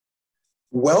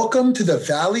Welcome to the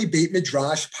Valley Beit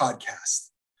Midrash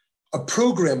podcast, a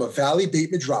program of Valley Beit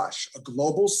Midrash, a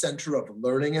global center of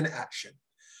learning and action.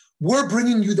 We're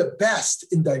bringing you the best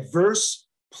in diverse,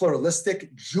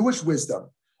 pluralistic Jewish wisdom,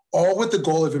 all with the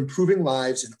goal of improving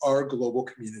lives in our global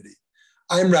community.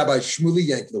 I'm Rabbi Shmuley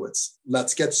Yanklowitz.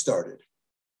 Let's get started.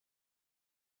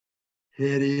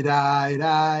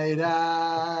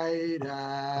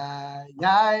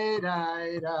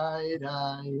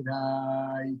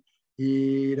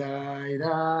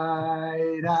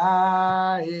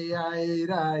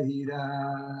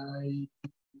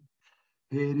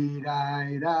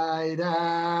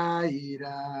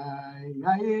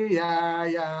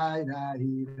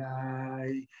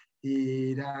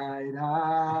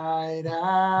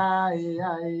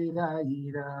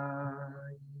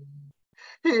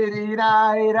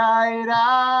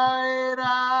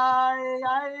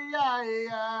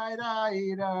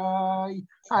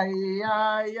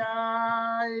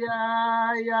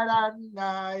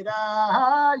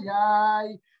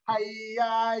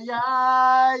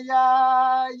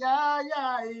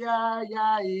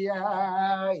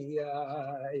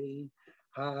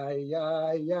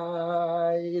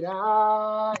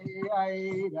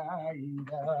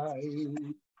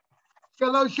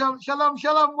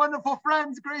 Shalom, wonderful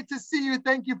friends. Great to see you.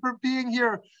 Thank you for being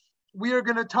here. We are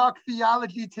going to talk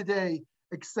theology today.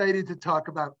 Excited to talk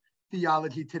about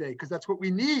theology today because that's what we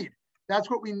need. That's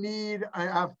what we need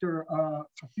after a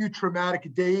few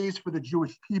traumatic days for the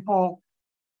Jewish people,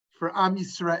 for Am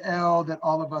Yisrael, that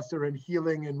all of us are in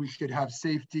healing and we should have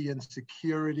safety and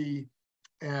security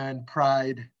and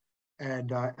pride,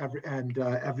 and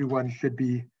everyone should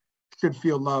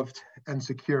feel loved and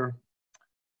secure.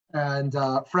 And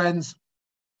friends,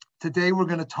 today we're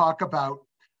going to talk about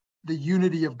the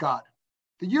unity of God.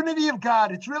 The unity of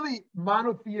God, it's really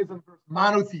monotheism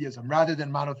rather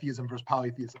than monotheism versus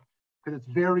polytheism, because it's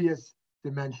various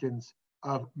dimensions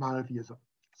of monotheism.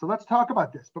 So let's talk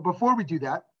about this. But before we do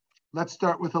that, let's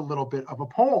start with a little bit of a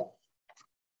poll.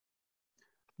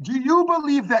 Do you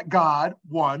believe that God,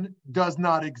 1, does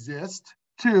not exist,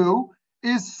 2,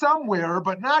 is somewhere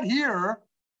but not here,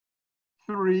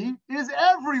 3, is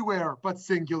everywhere but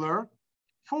singular,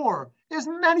 4, is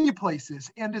many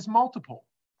places and is multiple?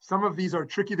 Some of these are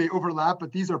tricky, they overlap,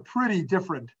 but these are pretty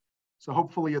different. So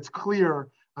hopefully it's clear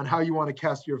on how you want to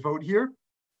cast your vote here.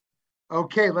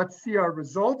 Okay, let's see our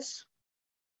results.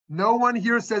 No one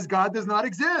here says God does not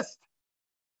exist.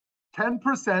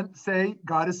 10% say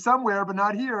God is somewhere but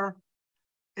not here.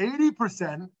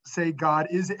 80% say God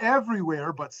is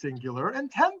everywhere but singular,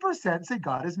 and 10% say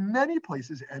God is many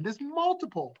places and is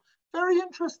multiple. Very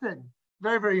interesting.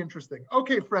 Very, very interesting.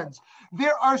 Okay, friends,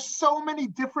 there are so many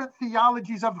different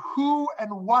theologies of who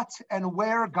and what and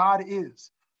where God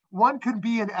is. One can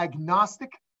be an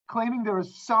agnostic, claiming there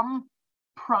is some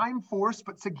prime force,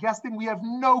 but suggesting we have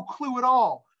no clue at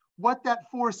all what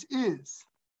that force is.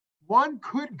 One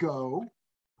could go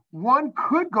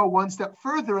one step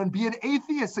further and be an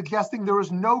atheist, suggesting there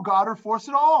is no God or force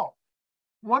at all.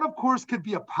 One, of course, could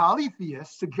be a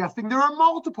polytheist, suggesting there are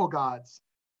multiple gods.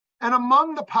 And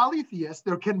among the polytheists,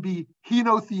 there can be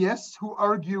henotheists who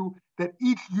argue that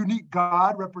each unique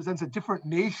God represents a different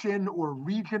nation or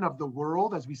region of the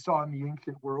world, as we saw in the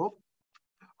ancient world.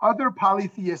 Other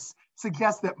polytheists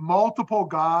suggest that multiple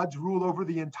gods rule over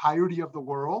the entirety of the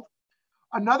world.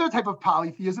 Another type of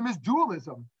polytheism is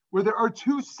dualism, where there are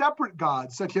two separate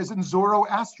gods, such as in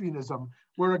Zoroastrianism,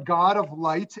 where a god of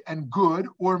light and good,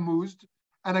 Ormuzd,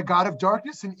 and a god of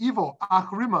darkness and evil,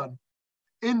 Ahriman.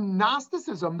 In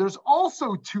Gnosticism, there's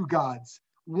also two gods,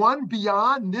 one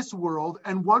beyond this world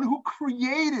and one who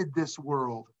created this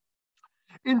world.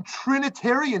 In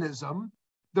Trinitarianism,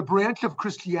 the branch of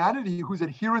Christianity whose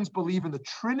adherents believe in the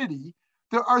Trinity,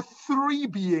 there are 3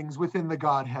 beings within the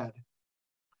Godhead.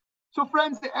 So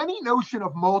friends, any notion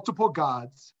of multiple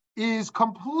gods is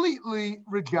completely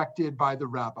rejected by the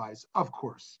rabbis, of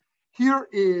course. Here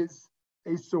is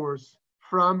a source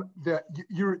from the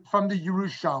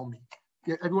Yerushalmi.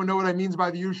 Everyone know what I mean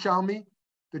by the Yerushalmi?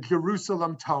 The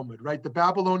Jerusalem Talmud, right? The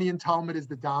Babylonian Talmud is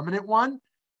the dominant one,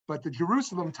 but the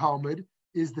Jerusalem Talmud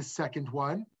is the second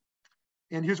one.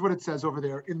 And here's what it says over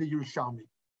there in the Yerushalmi.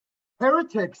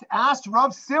 Heretics asked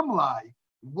Rav Simlai,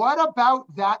 what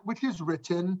about that which is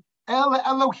written, El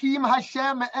Elohim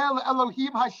Hashem, El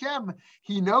Elohim Hashem?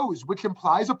 He knows, which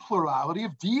implies a plurality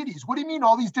of deities. What do you mean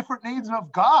all these different names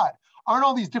of God? Aren't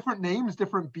all these different names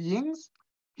different beings?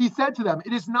 He said to them,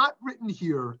 it is not written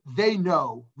here, they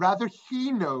know, rather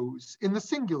he knows in the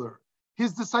singular.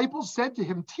 His disciples said to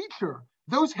him, teacher,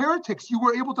 those heretics you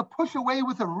were able to push away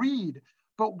with a reed,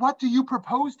 but what do you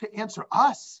propose to answer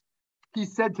us? He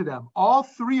said to them, all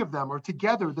three of them are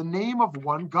together the name of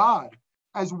one God,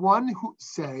 as one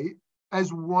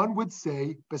would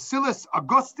say, Basileus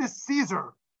Augustus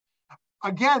Caesar.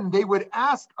 Again, they would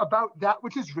ask about that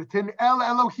which is written, El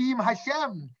Elohim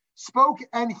Hashem spoke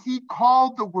and he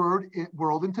called the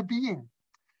world into being.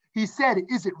 He said,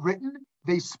 is it written,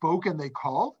 they spoke and they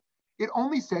called? It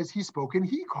only says he spoke and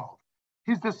he called.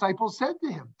 His disciples said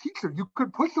to him, teacher, you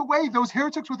could push away those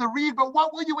heretics with a reed, but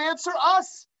what will you answer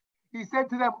us? He said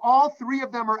to them, all three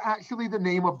of them are actually the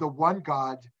name of the one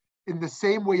God, in the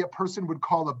same way a person would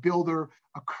call a builder,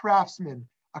 a craftsman,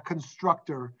 a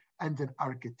constructor, and an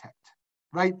architect,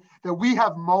 right? That we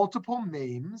have multiple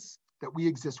names that we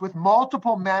exist with,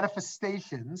 multiple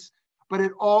manifestations, but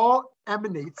it all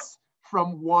emanates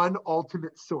from one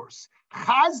ultimate source.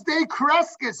 Chasdei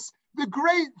Crescus, the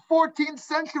great 14th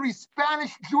century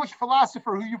Spanish Jewish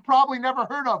philosopher who you probably never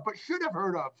heard of, but should have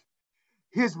heard of.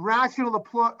 His rational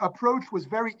approach was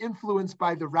very influenced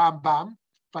by the Rambam,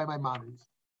 by Maimonides.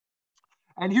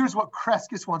 And here's what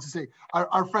Crescus wants to say.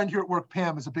 Our friend here at work,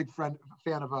 Pam, is a big fan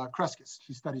of Crescus.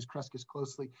 She studies Crescus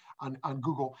closely on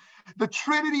Google. The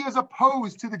Trinity is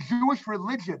opposed to the Jewish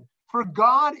religion, for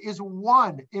God is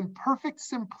one in perfect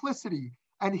simplicity,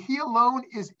 and he alone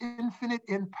is infinite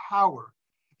in power.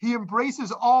 He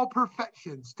embraces all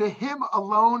perfections. To him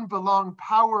alone belong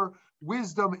power,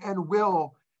 wisdom, and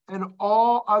will, and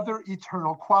all other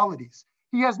eternal qualities.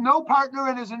 He has no partner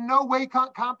and is in no way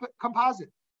composite.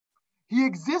 He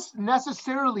exists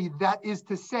necessarily, that is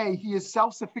to say, he is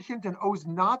self-sufficient and owes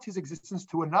not his existence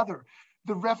to another.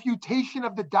 The refutation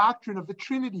of the doctrine of the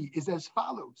Trinity is as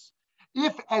follows.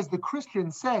 If, as the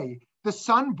Christians say, the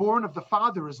Son born of the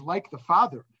Father is like the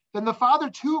Father, then the Father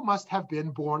too must have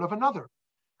been born of another.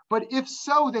 But if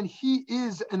so, then he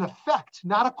is an effect,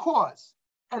 not a cause,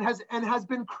 and has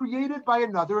been created by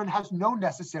another and has no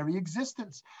necessary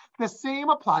existence. The same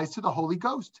applies to the Holy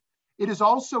Ghost. It is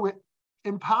also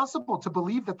impossible to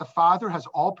believe that the Father has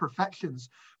all perfections,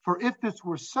 for if this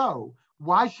were so,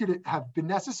 why should it have been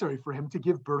necessary for him to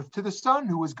give birth to the Son,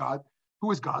 who is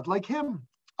God like him?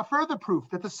 A further proof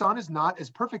that the Son is not as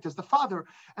perfect as the Father,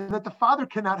 and that the Father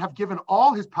cannot have given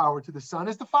all his power to the Son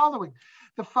is the following.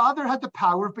 The Father had the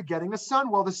power of begetting a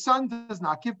Son, while the Son does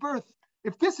not give birth.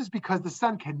 If this is because the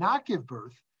Son cannot give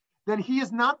birth, then he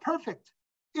is not perfect.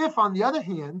 If, on the other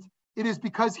hand, it is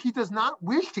because he does not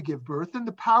wish to give birth, then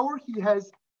the power he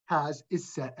has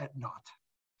is set at naught.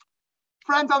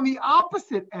 Friends, on the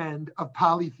opposite end of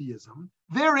polytheism,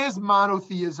 there is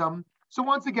monotheism. So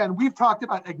once again, we've talked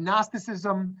about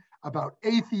agnosticism, about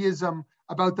atheism,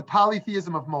 about the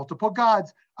polytheism of multiple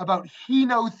gods, about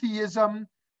henotheism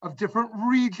of different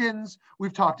regions.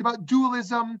 We've talked about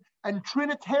dualism and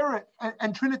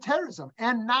Trinitarism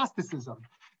and Gnosticism.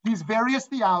 These various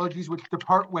theologies which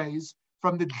depart ways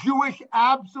from the Jewish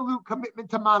absolute commitment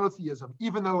to monotheism,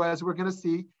 even though, as we're going to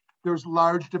see, there's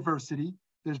large diversity,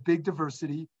 there's big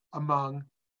diversity among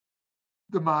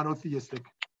the monotheistic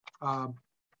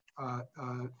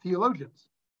theologians.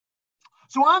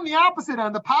 So on the opposite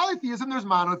end, the polytheism, there's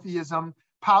monotheism.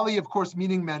 Poly, of course,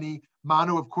 meaning many.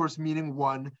 Mono, of course, meaning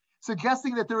one,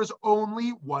 suggesting that there is only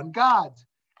one God.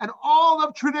 And all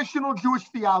of traditional Jewish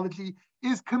theology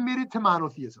is committed to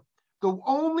monotheism. The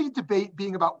only debate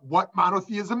being about what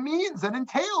monotheism means and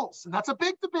entails. And that's a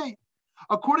big debate.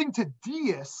 According to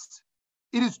deists,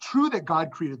 it is true that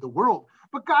God created the world,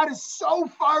 but God is so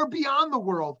far beyond the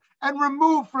world and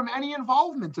removed from any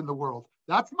involvement in the world.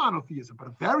 That's monotheism, but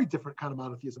a very different kind of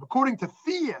monotheism. According to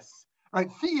theists,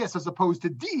 right? Theists as opposed to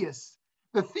deists.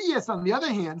 The theists, on the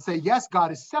other hand, say, yes,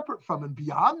 God is separate from and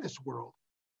beyond this world.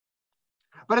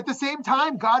 But at the same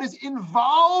time, God is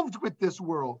involved with this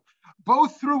world,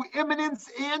 both through immanence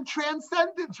and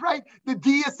transcendence, right? The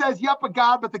deist says, yep, a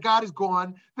God, but the God is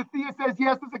gone. The theist says,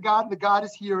 yes, there's a God, and the God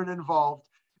is here and involved.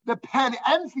 The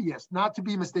panentheist, not to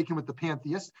be mistaken with the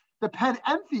pantheist, the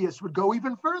panentheist would go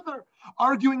even further,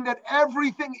 arguing that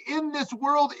everything in this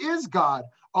world is God,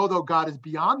 although God is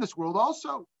beyond this world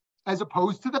also, as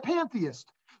opposed to the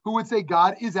pantheist, who would say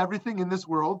God is everything in this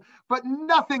world, but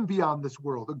nothing beyond this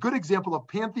world. A good example of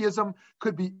pantheism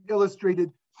could be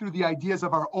illustrated through the ideas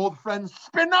of our old friend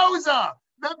Spinoza.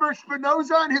 Remember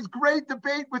Spinoza and his great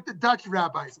debate with the Dutch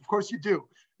rabbis? Of course you do.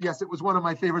 Yes, it was one of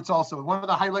my favorites also. One of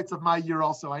the highlights of my year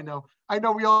also, I know. I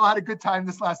know we all had a good time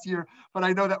this last year, but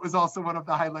I know that was also one of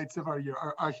the highlights of our year,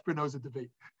 our Spinoza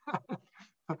debate.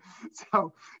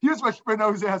 So here's what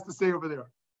Spinoza has to say over there.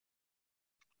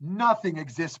 Nothing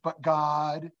exists but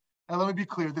God. And let me be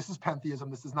clear, this is pantheism.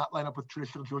 This does not line up with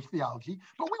traditional Jewish theology,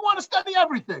 but we want to study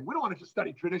everything. We don't want to just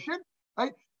study tradition,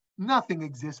 right? Nothing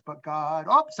exists but God.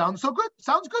 Oh, sounds so good.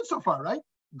 Sounds good so far, right?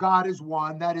 God is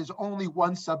one, that is only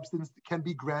one substance that can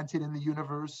be granted in the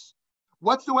universe.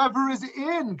 Whatsoever is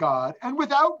in God, and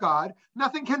without God,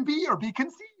 nothing can be or be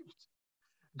conceived.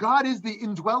 God is the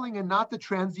indwelling and not the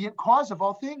transient cause of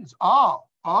all things.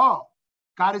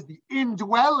 God is the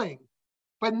indwelling,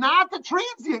 but not the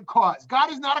transient cause.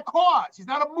 God is not a cause. He's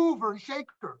not a mover and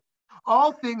shaker.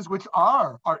 All things which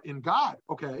are in God,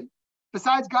 okay?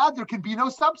 Besides God, there can be no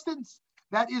substance.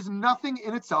 That is nothing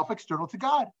in itself external to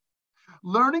God.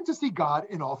 Learning to see God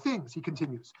in all things, he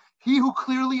continues. He who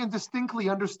clearly and distinctly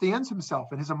understands himself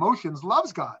and his emotions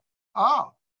loves God.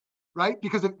 Right?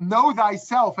 Because of know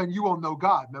thyself and you will know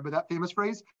God. Remember that famous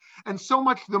phrase? And so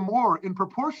much the more in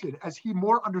proportion as he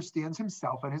more understands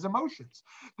himself and his emotions.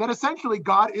 That essentially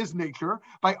God is nature.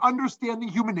 By understanding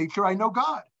human nature, I know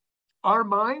God. Our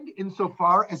mind,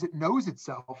 insofar as it knows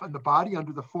itself and the body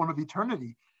under the form of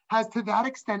eternity, has to that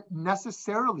extent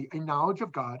necessarily a knowledge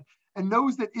of God and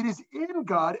knows that it is in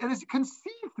God and is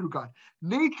conceived through God.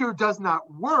 Nature does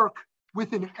not work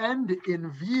with an end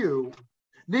in view.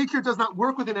 Nature does not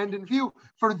work with an end in view,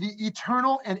 for the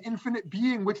eternal and infinite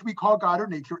being which we call God or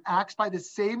nature acts by the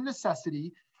same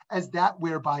necessity as that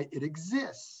whereby it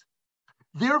exists.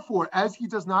 Therefore, as he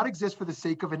does not exist for the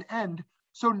sake of an end,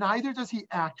 so neither does he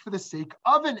act for the sake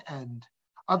of an end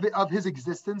of his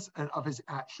existence and of his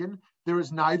action. There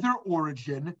is neither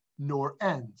origin nor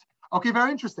end. Okay,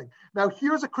 very interesting. Now,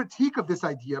 here's a critique of this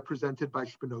idea presented by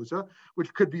Spinoza,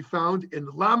 which could be found in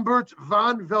Lambert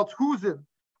van Veldhuizen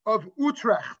of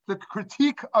Utrecht, the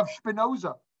critique of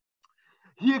Spinoza.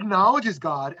 He acknowledges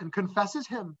God and confesses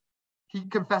him. He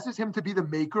confesses him to be the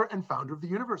maker and founder of the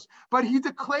universe. But he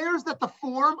declares that the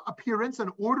form, appearance,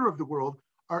 and order of the world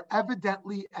are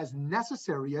evidently as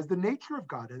necessary as the nature of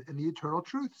God and the eternal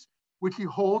truths, which he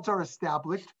holds are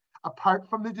established apart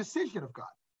from the decision of God.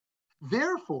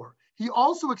 Therefore, he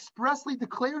also expressly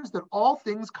declares that all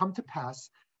things come to pass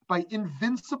by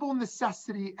invincible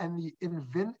necessity and the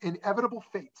inevitable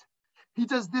fate. He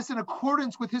does this in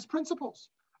accordance with his principles.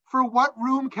 For what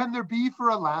room can there be for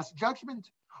a last judgment?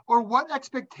 Or what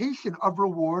expectation of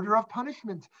reward or of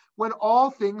punishment when all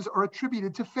things are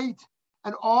attributed to fate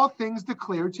and all things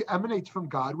declared to emanate from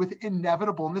God with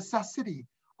inevitable necessity?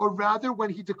 Or rather,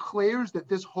 when he declares that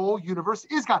this whole universe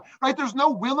is God, right? There's no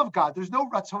will of God. There's no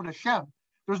Ratzon Hashem.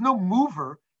 There's no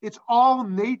mover. It's all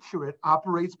nature. It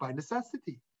operates by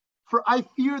necessity. For I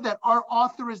fear that our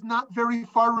author is not very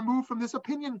far removed from this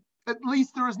opinion. At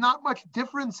least there is not much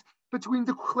difference between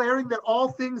declaring that all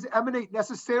things emanate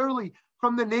necessarily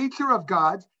from the nature of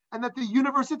God and that the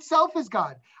universe itself is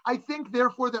God. I think,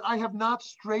 therefore, that I have not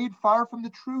strayed far from the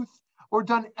truth or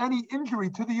done any injury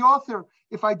to the author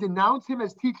if I denounce him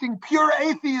as teaching pure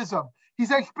atheism. He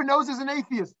says Spinoza is an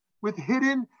atheist with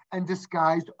hidden and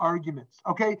disguised arguments.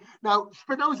 Okay, now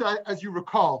Spinoza, as you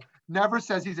recall, never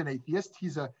says he's an atheist.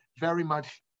 He's a very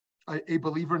much a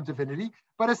believer in divinity.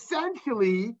 But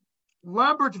essentially,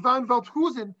 Lambert van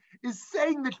Veldhuizen is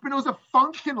saying that Spinoza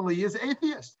functionally is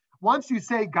atheist. Once you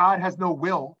say God has no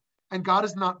will and God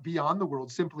is not beyond the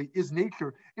world, simply is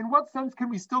nature, in what sense can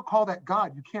we still call that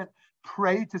God? You can't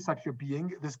pray to such a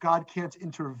being. This God can't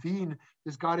intervene.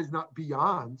 This God is not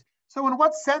beyond. So in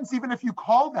what sense, even if you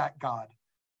call that God,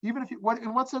 even if you,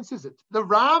 in what sense is it? The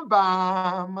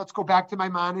Rambam, let's go back to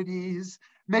Maimonides,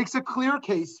 makes a clear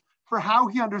case for how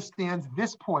he understands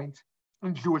this point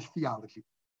in Jewish theology.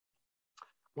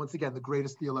 Once again, the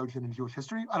greatest theologian in Jewish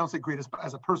history. I don't say greatest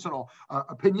as a personal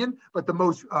opinion, but the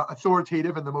most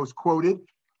authoritative and the most quoted,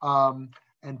 and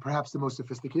perhaps the most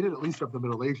sophisticated, at least of the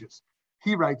Middle Ages.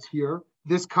 He writes here.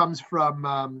 This comes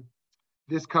from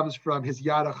his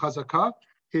Yad HaChazakah,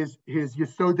 his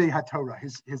Yesodei HaTorah,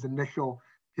 his initial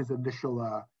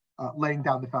laying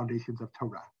down the foundations of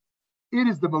Torah. It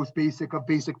is the most basic of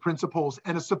basic principles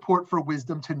and a support for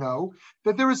wisdom to know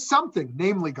that there is something,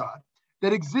 namely God,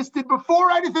 that existed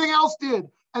before anything else did,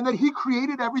 and that he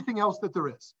created everything else that there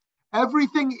is.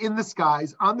 Everything in the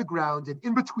skies, on the ground, and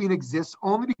in between exists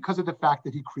only because of the fact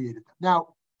that he created them.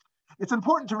 Now, it's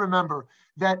important to remember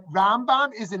that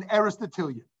Rambam is an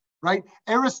Aristotelian, right?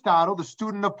 Aristotle, the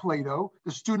student of Plato,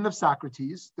 the student of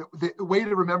Socrates. The way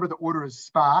to remember the order is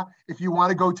SPA. If you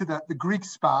want to go to the Greek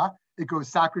SPA, it goes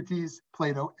Socrates,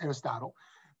 Plato, Aristotle.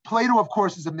 Plato, of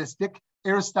course, is a mystic.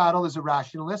 Aristotle is a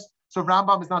rationalist. So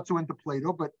Rambam is not so into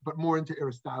Plato, but more into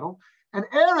Aristotle. And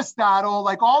Aristotle,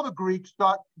 like all the Greeks,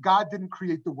 thought God didn't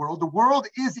create the world. The world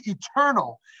is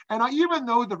eternal. And even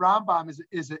though the Rambam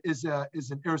is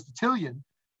an Aristotelian,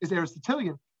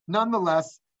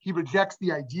 nonetheless, he rejects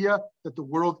the idea that the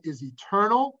world is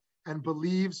eternal and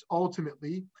believes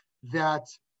ultimately that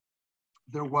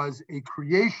there was a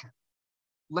creation.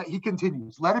 he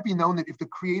continues, let it be known that if the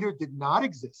creator did not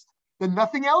exist, then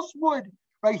nothing else would,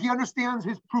 right? He understands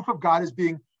his proof of God as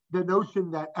being the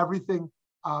notion that everything,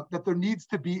 that there needs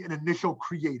to be an initial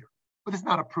creator. But it's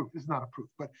not a proof,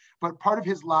 but part of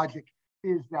his logic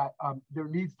is that there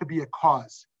needs to be a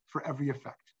cause for every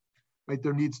effect, right?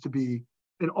 There needs to be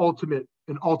an ultimate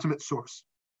source.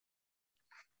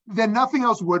 Then nothing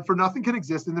else would, for nothing can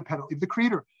exist independently of the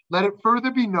creator. Let it further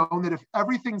be known that if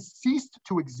everything ceased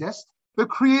to exist, the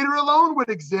creator alone would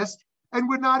exist and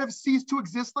would not have ceased to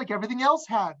exist like everything else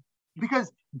had,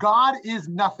 because God is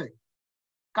nothing.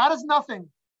 God is nothing.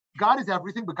 God is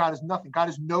everything, but God is nothing. God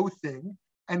is no thing,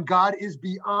 and God is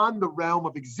beyond the realm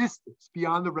of existence,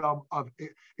 beyond the realm of,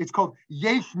 it's called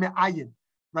yesh me'ayin,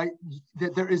 right?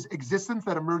 That there is existence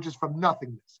that emerges from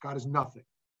nothingness. God is nothing.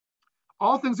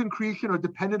 All things in creation are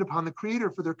dependent upon the creator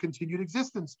for their continued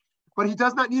existence, but he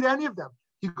does not need any of them.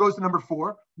 He goes to number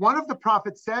 4. One of the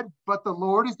prophets said, but the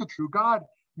Lord is the true God,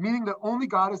 meaning that only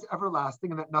God is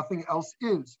everlasting and that nothing else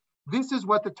is. This is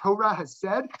what the Torah has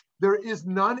said. There is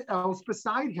none else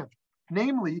beside him.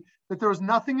 Namely, that there is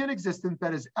nothing in existence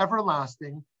that is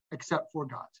everlasting except for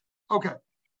God. Okay,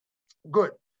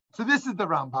 good. So this is the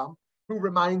Rambam, who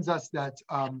reminds us that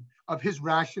of his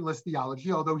rationalist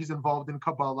theology. Although he's involved in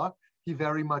Kabbalah, he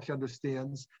very much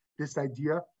understands this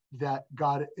idea that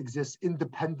God exists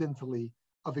independently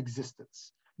of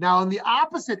existence. Now, on the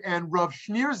opposite end, Rav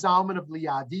Shneur Zalman of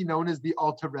Liadi, known as the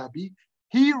Alter Rebbe,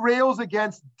 he rails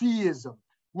against deism.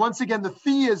 Once again, the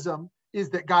theism is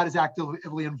that God is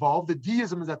actively involved. The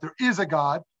deism is that there is a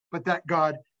God, but that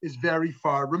God is very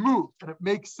far removed. And it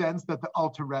makes sense that the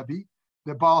Alter Rebbe,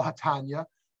 the Baal HaTanya,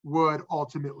 would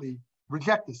ultimately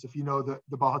reject this, if you know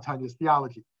the Baal HaTanya's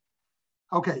theology.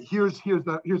 Okay, here's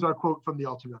our quote from the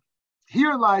Alter Rebbe.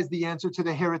 Here lies the answer to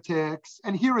the heretics,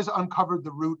 and here is uncovered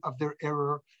the root of their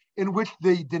error, in which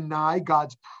they deny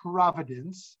God's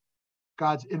providence,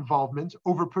 God's involvement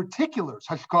over particulars,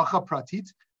 hashgacha pratit,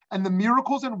 and the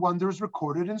miracles and wonders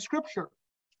recorded in Scripture.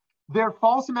 Their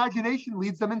false imagination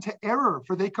leads them into error,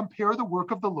 for they compare the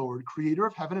work of the Lord, creator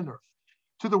of heaven and earth,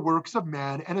 to the works of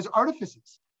man and his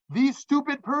artifices. These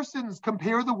stupid persons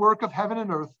compare the work of heaven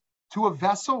and earth to a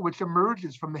vessel which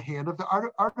emerges from the hand of the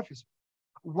artificer.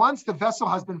 Once the vessel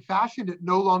has been fashioned, it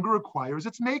no longer requires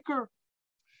its maker.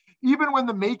 Even when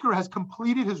the maker has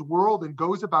completed his world and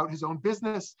goes about his own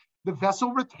business, the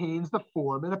vessel retains the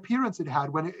form and appearance it had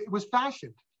when it was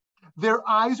fashioned. Their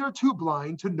eyes are too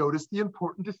blind to notice the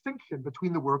important distinction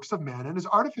between the works of man and his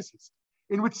artifices,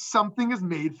 in which something is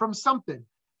made from something,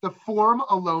 the form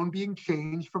alone being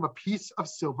changed from a piece of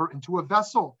silver into a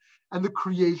vessel, and the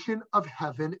creation of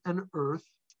heaven and earth,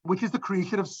 which is the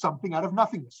creation of something out of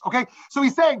nothingness. Okay, so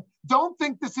he's saying, don't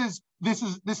think this is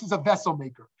a vessel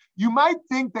maker. You might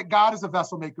think that God is a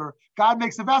vessel maker. God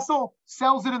makes a vessel,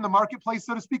 sells it in the marketplace,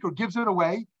 so to speak, or gives it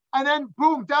away, and then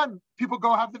boom, done. People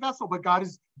go have the vessel, but God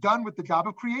is done with the job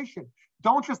of creation.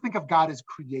 Don't just think of God as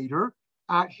creator.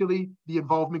 Actually, the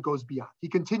involvement goes beyond. He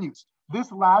continues,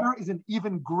 this latter is an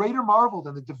even greater marvel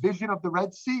than the division of the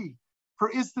Red Sea.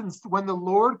 For instance, when the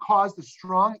Lord caused a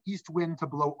strong east wind to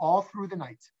blow all through the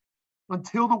night,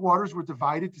 until the waters were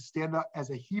divided to stand up as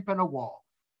a heap and a wall.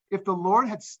 If the Lord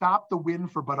had stopped the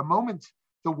wind for but a moment,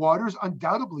 the waters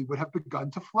undoubtedly would have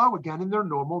begun to flow again in their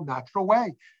normal, natural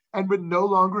way, and would no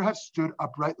longer have stood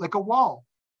upright like a wall.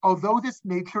 Although this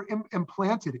nature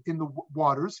implanted in the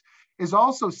waters is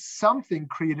also something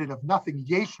created of nothing,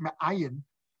 yesh me'ayin,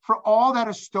 for all that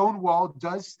a stone wall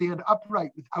does stand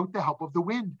upright without the help of the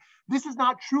wind. This is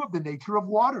not true of the nature of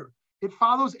water. It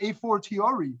follows a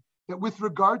fortiori that with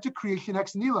regard to creation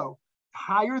ex nihilo,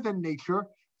 higher than nature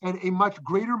and a much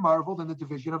greater marvel than the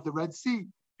division of the Red Sea,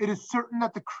 it is certain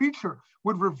that the creature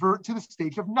would revert to the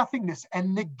stage of nothingness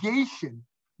and negation.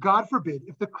 God forbid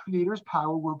if the Creator's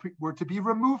power were to be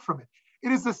removed from it.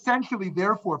 It is essentially,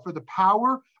 therefore, for the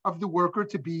power of the worker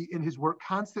to be in his work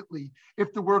constantly,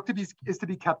 if the work is to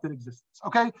be kept in existence.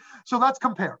 Okay, so let's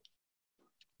compare.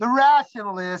 The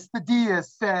rationalist, the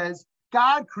deist, says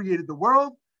God created the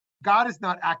world. God is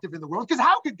not active in the world. Because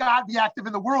how could God be active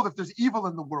in the world if there's evil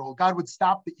in the world? God would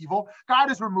stop the evil.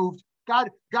 God is removed. God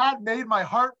made my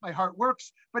heart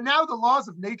works. But now the laws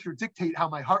of nature dictate how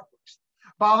my heart works.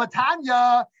 Baal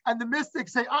HaTanya and the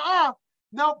mystics say,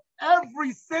 no,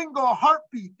 every single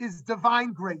heartbeat is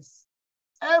divine grace.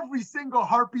 Every single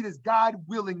heartbeat is God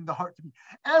willing the heart to be.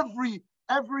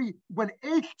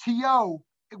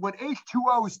 When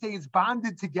H2O stays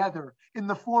bonded together in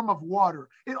the form of water,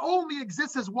 it only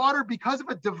exists as water because of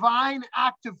a divine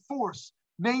active force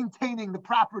maintaining the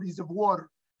properties of water.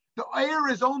 The air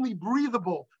is only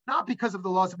breathable, not because of the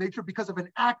laws of nature, because of an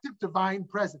active divine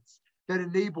presence that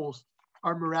enables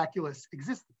our miraculous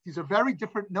existence. These are very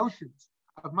different notions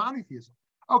of monotheism.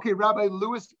 Okay, Rabbi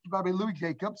Louis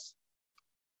Jacobs,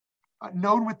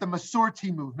 known with the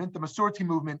Masorti movement. The Masorti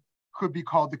movement could be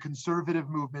called the conservative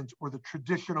movement or the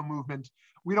traditional movement.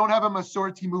 We don't have a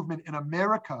Masorti movement in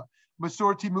America.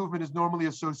 Masorti movement is normally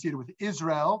associated with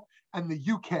Israel and the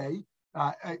UK,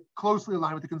 closely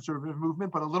aligned with the conservative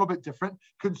movement, but a little bit different.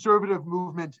 Conservative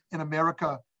movement in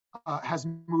America has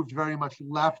moved very much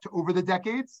left over the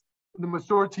decades. The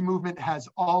Masorti movement has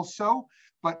also,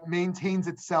 but maintains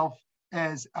itself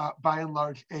as, by and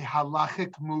large, a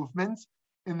halachic movement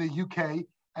in the UK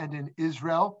and in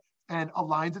Israel, and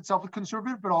aligns itself with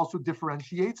conservative, but also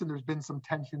differentiates, and there's been some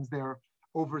tensions there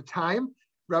over time.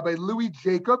 Rabbi Louis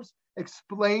Jacobs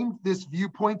explained this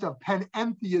viewpoint of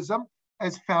panentheism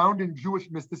as found in Jewish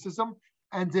mysticism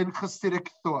and in Hasidic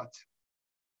thought.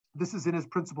 This is in his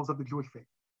Principles of the Jewish Faith.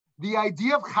 The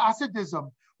idea of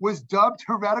Hasidism was dubbed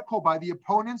heretical by the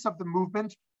opponents of the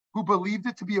movement, who believed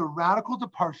it to be a radical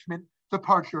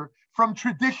departure from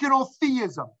traditional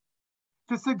theism.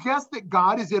 To suggest that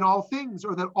God is in all things,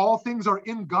 or that all things are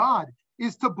in God,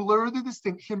 is to blur the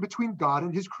distinction between God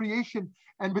and his creation,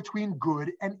 and between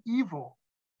good and evil.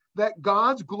 That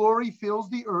God's glory fills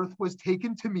the earth was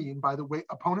taken to mean, by the way,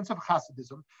 opponents of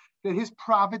Hasidism, that his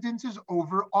providence is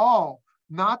over all,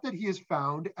 not that he is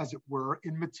found, as it were,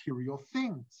 in material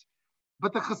things.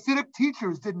 But the Hasidic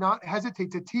teachers did not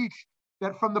hesitate to teach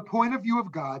that from the point of view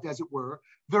of God, as it were,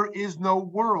 there is no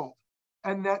world,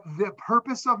 and that the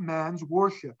purpose of man's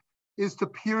worship is to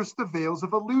pierce the veils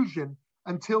of illusion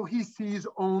until he sees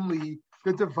only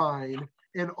the divine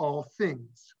in all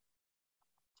things.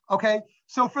 Okay,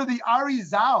 so for the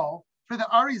Arizal,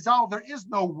 there is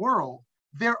no world.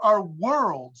 There are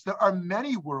worlds. There are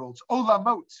many worlds,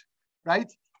 olamot,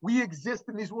 right? We exist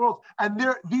in these worlds, and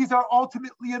these are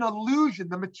ultimately an illusion.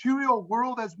 The material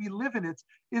world as we live in it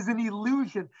is an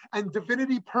illusion, and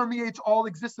divinity permeates all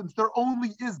existence. There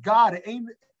only is God, ein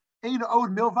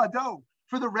od milvado.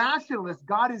 For the rationalist,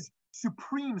 God is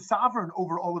supreme, sovereign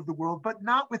over all of the world, but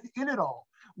not within it all.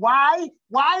 Why?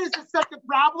 Why is it such a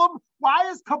problem?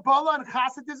 Why is Kabbalah and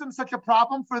Hasidism such a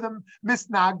problem for the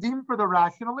misnagdim, for the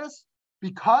rationalists?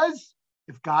 Because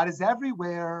if God is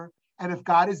everywhere, and if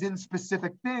God is in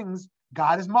specific things,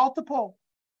 God is multiple.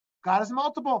 God is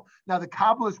multiple. Now the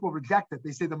Kabbalists will reject it.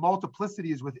 They say the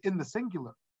multiplicity is within the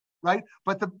singular, right?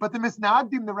 But the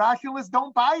misnagdim, the rationalists,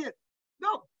 don't buy it.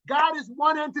 No, God is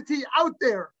one entity out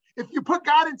there. If you put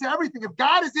God into everything, if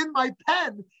God is in my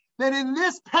pen, then in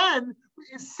this pen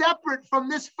is separate from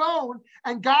this phone,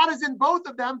 and God is in both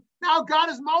of them. Now God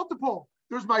is multiple.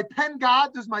 There's my pen God,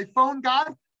 there's my phone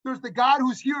God, there's the God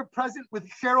who's here present with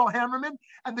Cheryl Hammerman,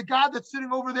 and the God that's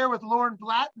sitting over there with Lauren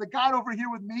Blatt, and the God over here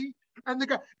with me, and the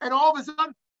God, and all of a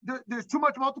sudden there's too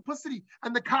much multiplicity,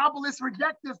 and the Kabbalists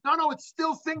reject this. No, it's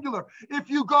still singular. If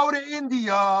you go to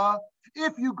India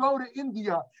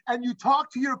and you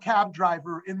talk to your cab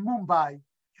driver in Mumbai,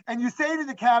 and you say to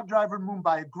the cab driver in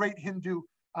Mumbai, a great Hindu,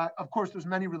 of course, there's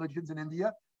many religions in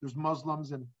India. There's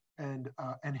Muslims and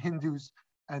Hindus,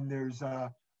 and there's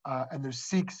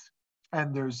Sikhs,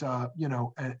 and there's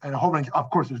and a whole range. Of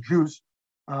course, there's Jews.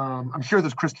 I'm sure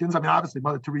there's Christians. I mean, obviously,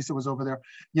 Mother Teresa was over there.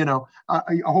 A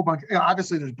whole bunch.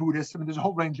 Obviously, there's Buddhists. I mean, there's a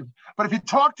whole range of. But if you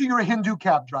talk to your Hindu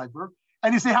cab driver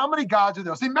and you say, "How many gods are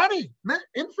there?" I'll say, "Many,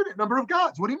 infinite number of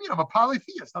gods." What do you mean? I'm a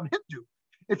polytheist. I'm Hindu.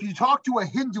 If you talk to a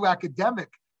Hindu academic,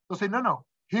 they'll say, "No,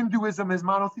 Hinduism is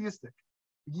monotheistic."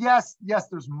 Yes,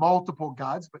 there's multiple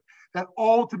gods, but that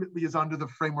ultimately is under the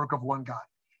framework of one God.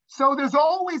 So there's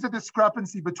always a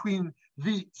discrepancy between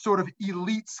the sort of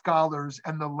elite scholars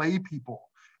and the lay people.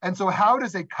 And so how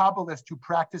does a Kabbalist who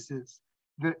practices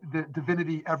the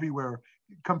divinity everywhere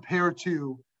compare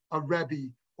to a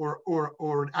Rebbe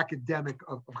or an academic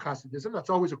of Hasidism? That's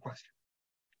always a question.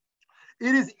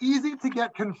 It is easy to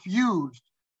get confused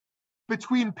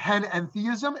between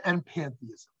panentheism and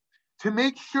pantheism. To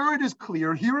make sure it is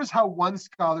clear, here is how one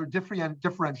scholar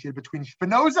differentiated between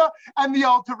Spinoza and the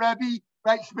Alter Rebbe.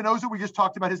 Right, Spinoza, we just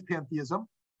talked about his pantheism.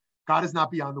 God is not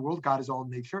beyond the world. God is all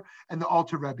nature. And the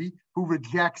Alter Rebbe, who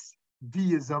rejects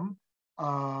deism,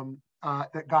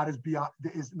 that God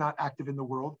is not active in the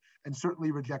world, and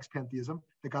certainly rejects pantheism,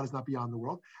 that God is not beyond the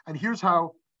world. And here's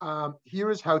how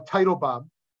Teitelbaum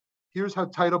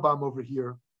over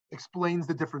here explains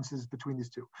the differences between these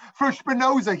two. For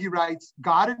Spinoza, he writes,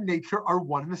 God and nature are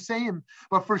one and the same.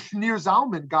 But for Shneur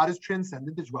Zalman, God is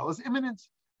transcendent as well as immanent.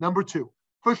 Number two,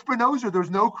 for Spinoza, there's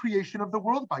no creation of the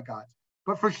world by God.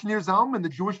 But for Shneur Zalman, the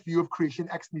Jewish view of creation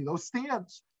ex nihilo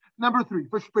stands. Number three,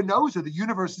 for Spinoza, the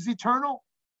universe is eternal.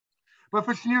 But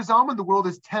for Shneur Zalman, the world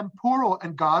is temporal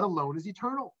and God alone is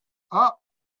eternal.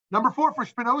 Number 4, for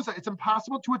Spinoza, it's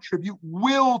impossible to attribute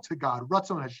will to God,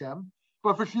 Ratzon Hashem.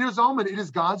 But for Shneur Zalman, it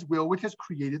is God's will which has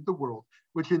created the world,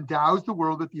 which endows the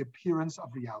world with the appearance of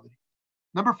reality.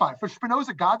 Number 5, for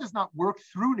Spinoza, God does not work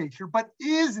through nature, but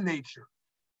is nature.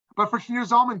 But for Shneur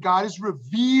Zalman, God is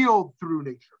revealed through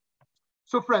nature.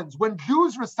 So friends, when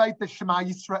Jews recite the Shema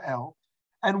Yisrael,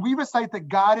 and we recite that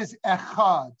God is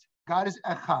Echad, God is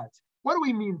Echad, what do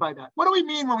we mean by that? What do we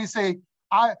mean when we say,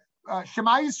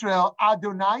 Shema Yisrael,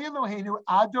 Adonai Eloheinu,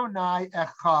 Adonai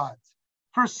Echad?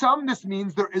 For some, this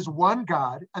means there is one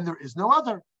God and there is no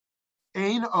other.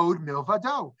 Ein od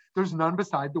milvado. There's none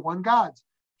beside the one God.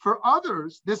 For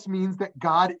others, this means that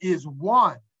God is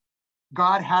one.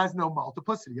 God has no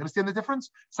multiplicity. You understand the difference?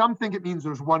 Some think it means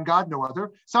there's one God, no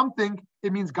other. Some think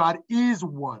it means God is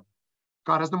one.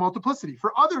 God has no multiplicity.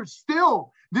 For others,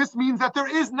 still, this means that there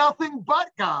is nothing but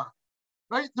God,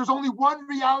 right? There's only one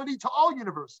reality to all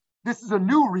universe. This is a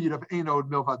new read of Ein od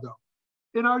milvado.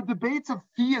 In our debates of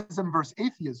theism versus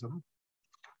atheism,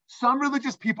 some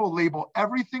religious people label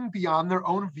everything beyond their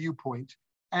own viewpoint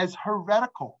as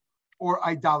heretical or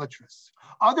idolatrous.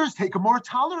 Others take a more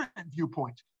tolerant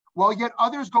viewpoint, while yet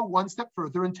others go one step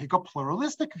further and take a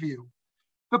pluralistic view.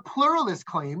 The pluralist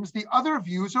claims the other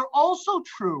views are also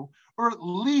true, or at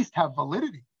least have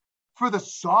validity. For the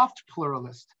soft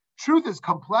pluralist, truth is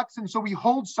complex, and so we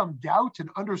hold some doubt and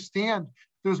understand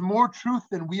there's more truth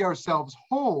than we ourselves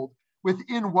hold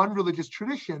within one religious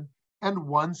tradition and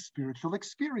one spiritual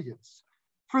experience.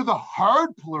 For the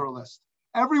hard pluralist,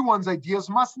 everyone's ideas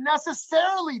must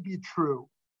necessarily be true.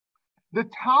 The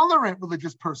tolerant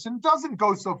religious person doesn't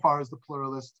go so far as the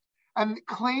pluralist and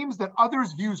claims that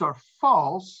others' views are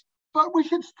false, but we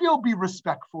should still be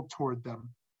respectful toward them.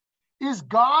 Is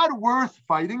God worth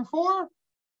fighting for?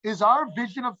 Is our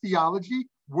vision of theology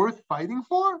worth fighting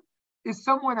for? Is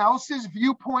someone else's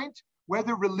viewpoint,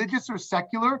 whether religious or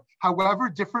secular, however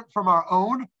different from our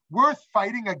own, worth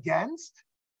fighting against?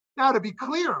 Now, to be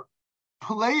clear,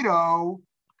 Plato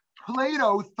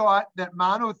thought that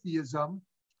monotheism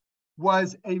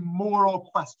was a moral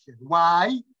question.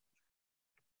 Why?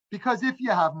 Because if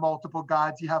you have multiple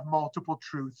gods, you have multiple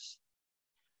truths.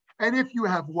 And if you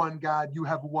have one God, you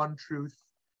have one truth.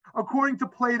 According to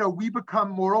Plato, we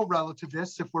become moral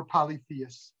relativists if we're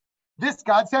polytheists. This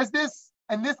God says this,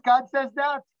 and this God says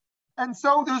that. And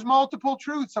so there's multiple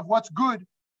truths of what's good.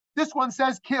 This one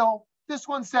says kill. This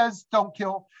one says don't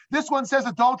kill. This one says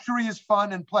adultery is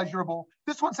fun and pleasurable.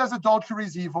 This one says adultery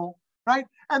is evil, right?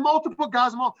 And multiple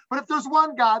gods. But if there's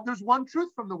one God, there's one truth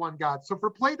from the one God. So for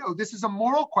Plato, this is a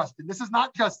moral question. This is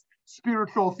not just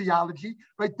spiritual theology,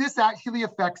 right? This actually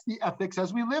affects the ethics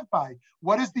as we live by.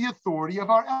 What is the authority of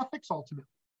our ethics ultimately?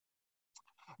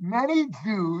 Many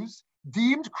Jews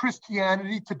deemed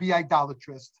Christianity to be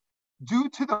idolatrous due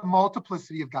to the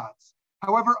multiplicity of gods.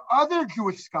 However, other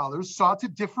Jewish scholars sought to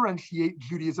differentiate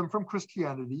Judaism from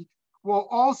Christianity while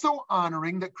also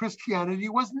honoring that Christianity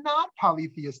was not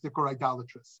polytheistic or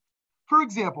idolatrous. For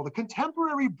example, the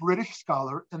contemporary British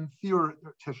scholar and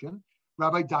theoretician,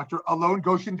 Rabbi Dr. Alon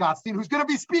Goshen Gottstein, who's going to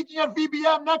be speaking at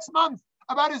VBM next month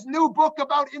about his new book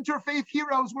about interfaith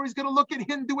heroes, where he's going to look at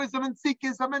Hinduism and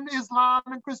Sikhism and Islam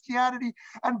and Christianity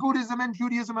and Buddhism and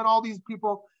Judaism and all these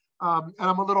people. And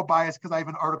I'm a little biased because I have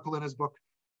an article in his book.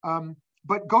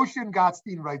 But Goshen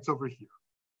Gottstein writes over here,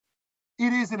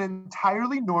 it is an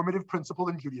entirely normative principle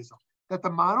in Judaism that the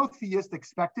monotheist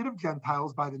expected of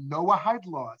Gentiles by the Noahide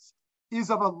laws is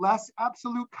of a less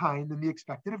absolute kind than the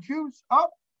expected of Jews.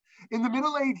 In the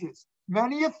Middle Ages,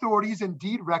 many authorities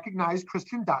indeed recognized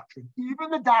Christian doctrine, even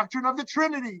the doctrine of the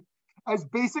Trinity, as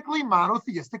basically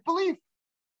monotheistic belief.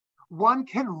 One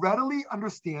can readily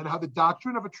understand how the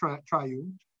doctrine of a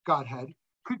triune Godhead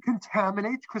could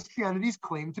contaminate Christianity's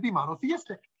claim to be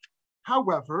monotheistic.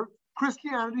 However,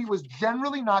 Christianity was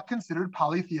generally not considered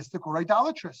polytheistic or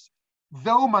idolatrous.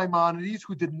 Though Maimonides,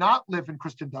 who did not live in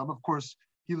Christendom, of course,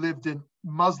 he lived in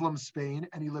Muslim Spain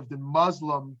and he lived in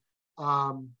Muslim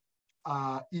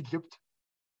Egypt,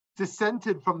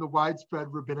 dissented from the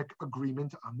widespread rabbinic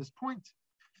agreement on this point.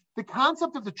 The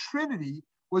concept of the Trinity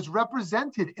was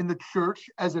represented in the church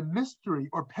as a mystery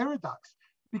or paradox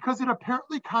because it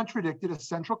apparently contradicted a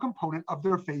central component of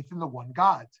their faith in the one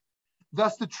God.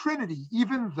 Thus, the Trinity,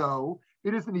 even though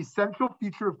it is an essential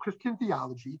feature of Christian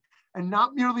theology and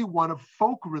not merely one of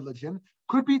folk religion,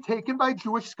 could be taken by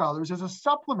Jewish scholars as a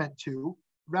supplement to,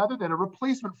 rather than a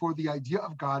replacement for, the idea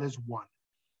of God as one.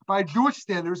 By Jewish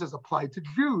standards as applied to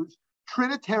Jews,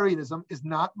 Trinitarianism is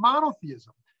not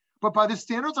monotheism, but by the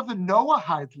standards of the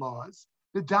Noahide laws,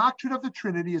 the doctrine of the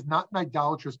Trinity is not an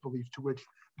idolatrous belief to which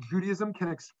Judaism can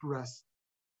express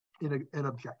an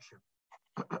objection.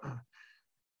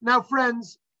 Now,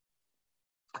 friends,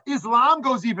 Islam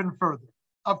goes even further.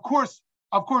 Of course,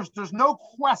 there's no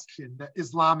question that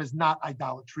Islam is not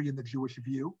idolatry in the Jewish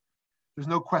view. There's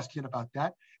no question about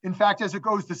that. In fact, as it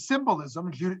goes to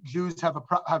symbolism, Jews have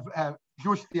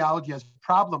Jewish theology has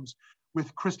problems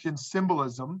with Christian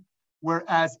symbolism,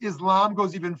 whereas Islam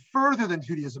goes even further than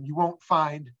Judaism. You won't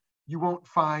find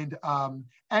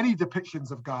any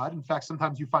depictions of God. In fact,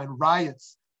 sometimes you find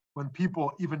riots when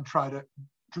people even try to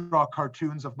draw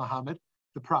cartoons of Muhammad,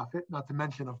 the prophet, not to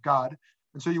mention of God.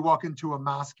 And so you walk into a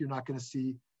mosque, you're not going to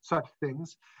see such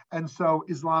things. And so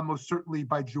Islam most certainly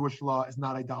by Jewish law is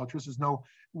not idolatrous.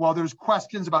 While there's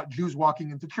questions about Jews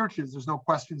walking into churches, there's no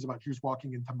questions about Jews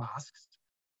walking into mosques.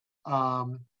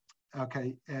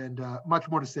 Much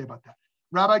more to say about that.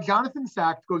 Rabbi Jonathan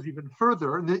Sacks goes even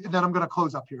further, and then I'm going to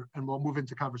close up here and we'll move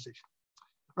into conversation.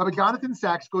 Rabbi Jonathan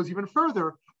Sacks goes even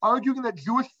further, arguing that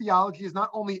Jewish theology is not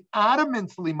only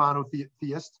adamantly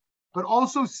monotheist, but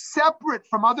also separate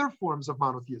from other forms of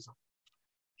monotheism.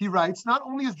 He writes, not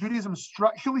only is Judaism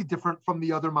structurally different from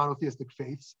the other monotheistic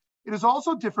faiths, it is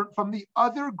also different from the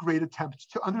other great attempts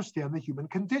to understand the human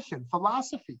condition,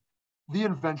 philosophy, the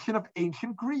invention of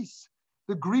ancient Greece.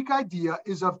 The Greek idea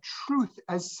is of truth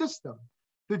as system.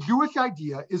 The Jewish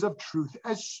idea is of truth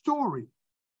as story.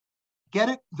 Get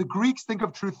it? The Greeks think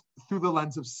of truth through the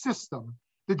lens of system.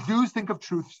 The Jews think of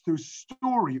truth through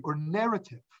story or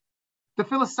narrative. The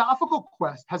philosophical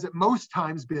quest has at most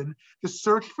times been the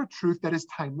search for truth that is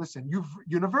timeless and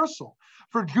universal.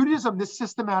 For Judaism, this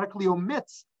systematically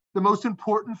omits the most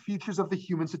important features of the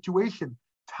human situation,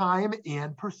 time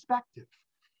and perspective.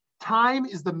 Time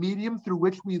is the medium through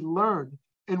which we learn,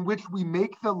 in which we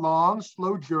make the long,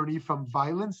 slow journey from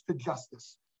violence to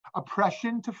justice,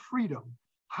 oppression to freedom,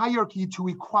 hierarchy to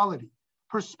equality.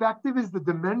 Perspective is the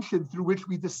dimension through which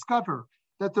we discover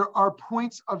that there are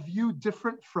points of view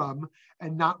different from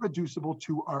and not reducible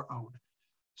to our own.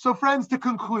 So friends, to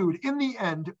conclude, in the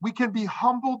end, we can be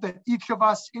humbled that each of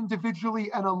us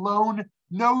individually and alone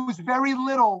knows very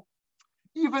little.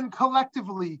 Even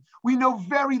collectively, we know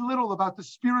very little about the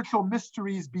spiritual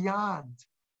mysteries beyond.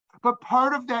 But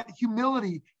part of that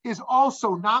humility is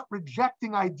also not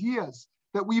rejecting ideas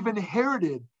that we've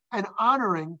inherited and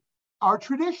honoring our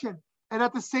tradition, and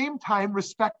at the same time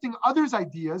respecting others'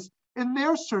 ideas in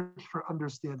their search for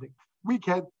understanding. We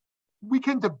can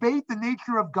debate the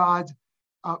nature of God,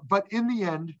 but in the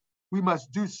end, we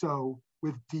must do so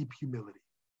with deep humility.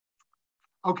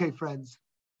 Okay, friends,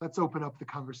 let's open up the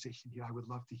conversation here. I would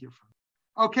love to hear from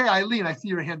you. Okay, Eileen, I see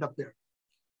your hand up there.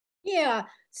 Yeah,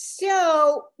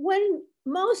 so when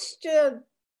most of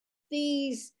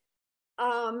these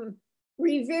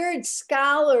revered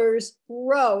scholars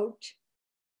wrote,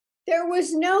 there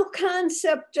was no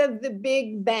concept of the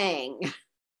Big Bang.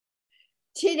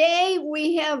 Today,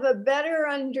 we have a better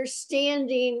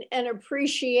understanding and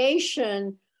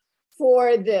appreciation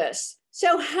for this.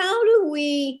 So how do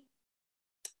we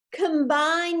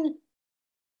combine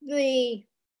the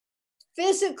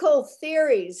physical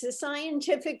theories, the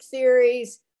scientific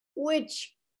theories,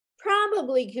 which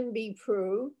probably can be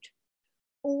proved,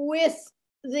 with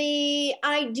the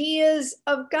ideas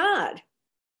of God?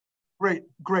 Great.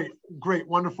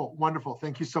 Wonderful.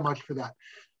 Thank you so much for that,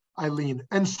 Eileen.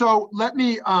 And so let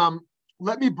me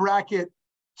bracket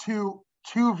two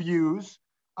views.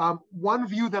 One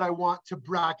view that I want to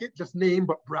bracket, just name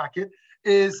but bracket,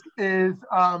 is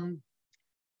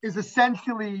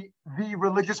essentially the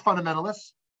religious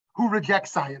fundamentalists who reject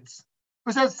science.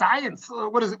 Who says science?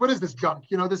 What is this junk?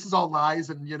 This is all lies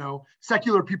and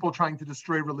secular people trying to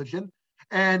destroy religion.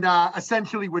 And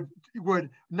essentially would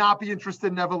not be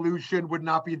interested in evolution, would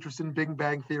not be interested in Big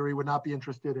Bang theory, would not be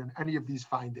interested in any of these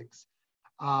findings,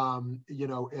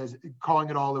 as calling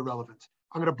it all irrelevant.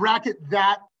 I'm going to bracket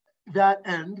that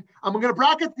end. I'm going to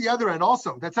bracket the other end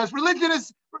also that says religion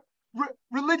is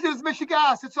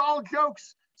mishigas. It's all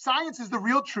jokes. Science is the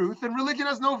real truth, and religion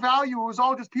has no value. It was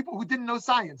all just people who didn't know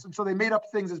science, and so they made up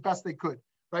things as best they could.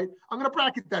 Right? I'm going to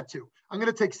bracket that too. I'm going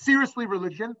to take seriously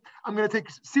religion. I'm going to take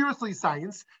seriously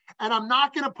science, and I'm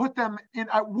not going to put them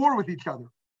at war with each other.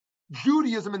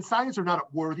 Judaism and science are not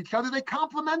at war with each other. They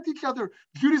complement each other.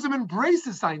 Judaism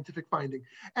embraces scientific finding,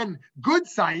 and good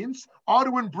science ought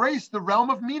to embrace the realm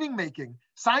of meaning making.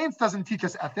 Science doesn't teach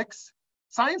us ethics.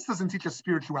 Science doesn't teach us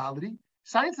spirituality.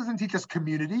 Science doesn't teach us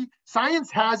community. Science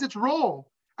has its role.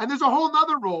 And there's a whole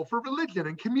nother role for religion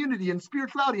and community and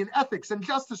spirituality and ethics and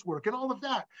justice work and all of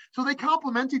that. So they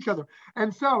complement each other.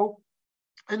 And so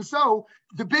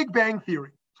the Big Bang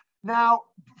Theory. Now,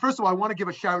 first of all, I want to give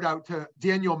a shout out to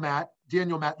Daniel Matt,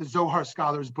 the Zohar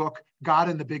scholar's book, God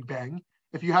and the Big Bang.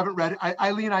 If you haven't read it,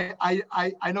 Eileen,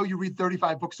 I know you read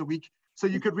 35 books a week. So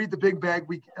you could read the Big Bang,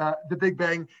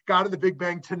 God of the Big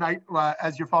Bang tonight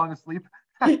as you're falling asleep.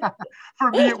 For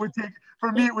me, it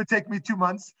would take me 2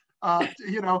 months.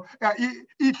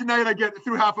 Each night I get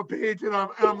through half a page and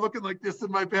I'm looking like this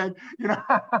in my bed.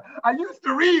 I used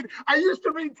to read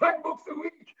 10 books a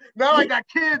week. Now I got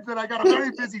kids and I got a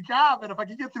very busy job. And if I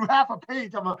can get through half a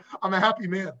page, I'm a happy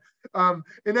man.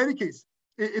 In any case,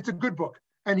 it's a good book.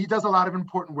 And he does a lot of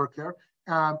important work there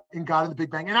in God and the Big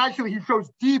Bang. And actually, he shows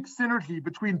deep synergy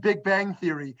between Big Bang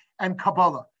theory and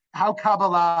Kabbalah. How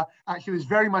Kabbalah actually is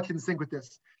very much in sync with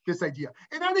this idea.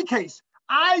 In any case,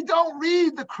 I don't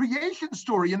read the creation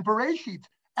story in Bereshit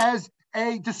as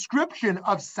a description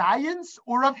of science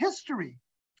or of history.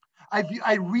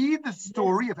 I read the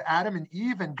story of Adam and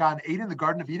Eve and Gan Eden, the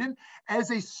Garden of Eden,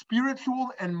 as a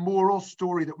spiritual and moral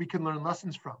story that we can learn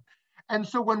lessons from. And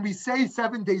so when we say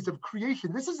 7 days of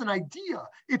creation, this is an idea.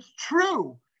 It's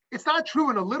true. It's not true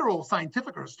in a literal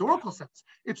scientific or historical sense.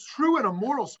 It's true in a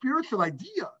moral, spiritual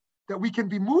idea that we can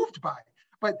be moved by.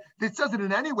 But this doesn't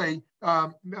in any way,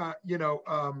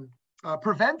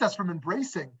 prevent us from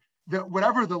embracing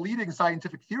whatever the leading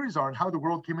scientific theories are and how the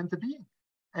world came into being.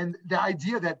 And the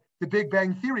idea that the Big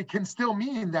Bang Theory can still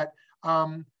mean that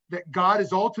God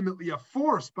is ultimately a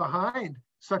force behind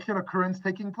such an occurrence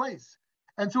taking place.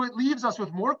 And so it leaves us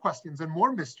with more questions and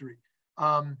more mystery.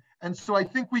 And so I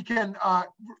think we can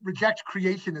reject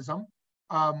creationism,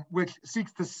 which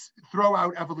seeks to throw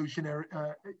out evolutionary,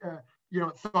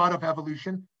 thought of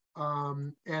evolution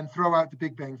and throw out the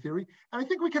Big Bang Theory. And I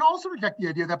think we can also reject the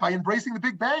idea that by embracing the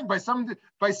Big Bang, by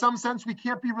some sense, we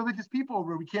can't be religious people,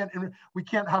 where we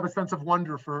can't have a sense of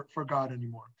wonder for God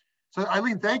anymore. So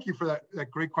Eileen, thank you for that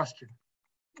great question.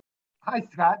 Hi,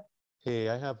 Scott. Hey,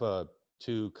 I have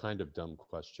two kind of dumb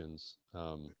questions.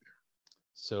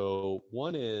 So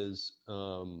one is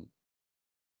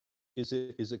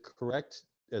it correct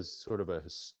as sort of a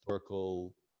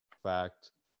historical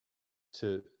fact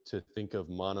to think of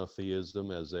monotheism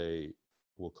as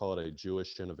we'll call it a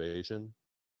Jewish innovation?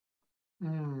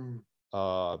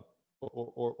 Or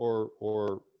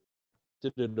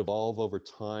did it evolve over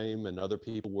time and other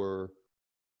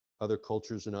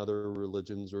cultures and other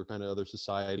religions or kind of other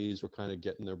societies were kind of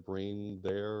getting their brain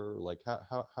there? Like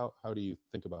how do you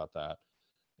think about that?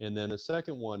 And then the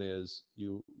second one is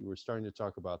you were starting to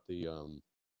talk about the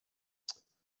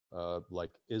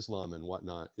like Islam and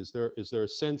whatnot. Is there a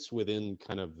sense within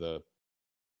kind of the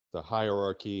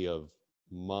hierarchy of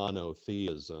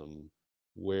monotheism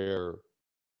where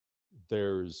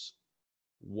there's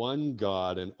one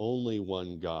God and only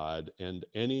one God, and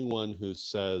anyone who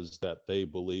says that they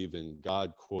believe in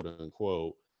God, quote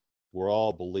unquote, we're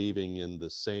all believing in the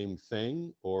same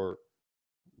thing? Or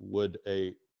would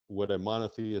a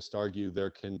monotheist argue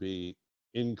there can be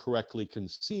incorrectly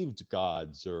conceived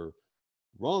gods or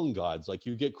wrong gods? Like,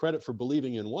 you get credit for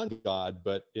believing in one God,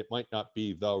 but it might not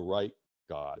be the right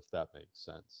God, if that makes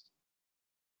sense.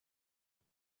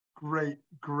 Great.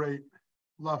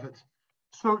 Love it.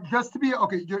 So just to be,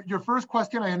 okay, your first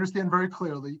question I understand very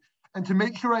clearly. And to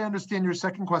make sure I understand your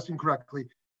second question correctly,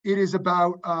 it is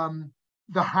about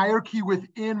the hierarchy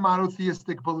within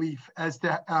monotheistic belief as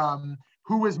to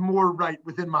who is more right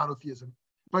within monotheism.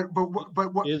 But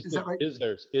what is that right?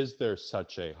 Is there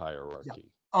such a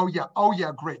hierarchy? Yeah. Oh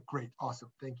yeah, great,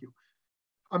 awesome, thank you.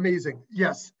 Amazing.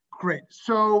 Yes, great.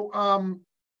 So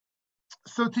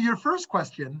so to your first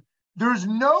question, there's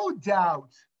no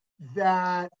doubt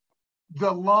that the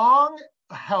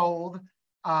long-held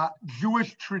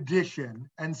Jewish tradition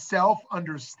and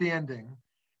self-understanding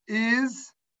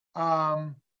is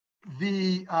the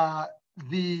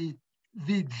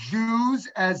Jews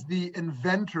as the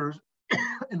inventors,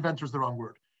 inventors the wrong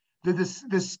word, the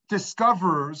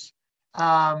discoverers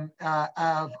of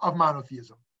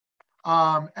monotheism,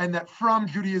 and that from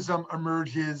Judaism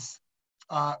emerges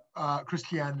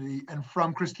Christianity, and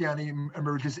from Christianity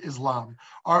emerges Islam.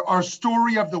 Our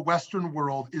story of the Western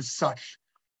world is such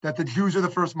that the Jews are the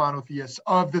first monotheists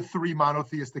of the three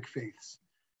monotheistic faiths.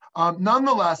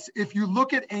 Nonetheless, if you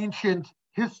look at ancient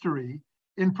history,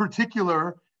 in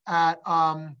particular at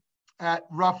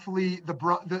roughly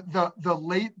the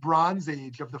late Bronze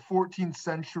Age of the 14th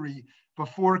century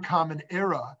before Common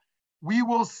Era, we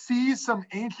will see some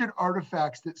ancient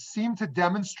artifacts that seem to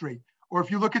demonstrate, or if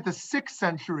you look at the 6th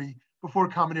century before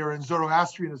Common Era in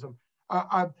Zoroastrianism,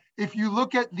 if you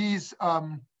look at these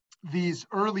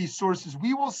early sources,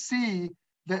 we will see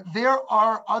that there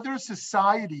are other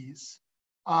societies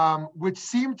which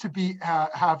seem to be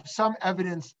have some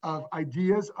evidence of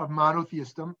ideas of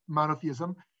monotheism,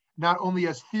 not only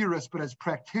as theorists, but as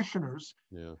practitioners.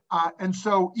 Yeah. And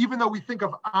so even though we think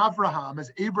of Abraham as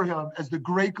the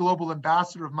great global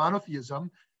ambassador of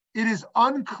monotheism, it is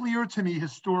unclear to me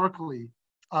historically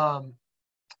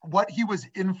what he was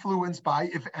influenced by,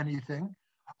 if anything,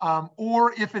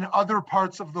 or if in other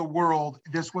parts of the world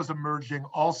this was emerging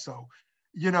also.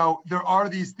 You know, there are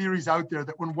these theories out there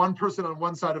that when one person on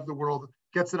one side of the world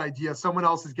gets an idea, someone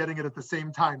else is getting it at the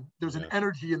same time. There's an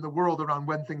energy in the world around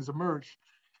when things emerge.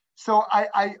 So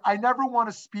I never want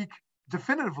to speak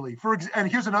definitively. And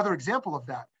here's another example of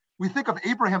that. We think of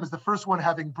Abraham as the first one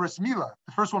having bris milah,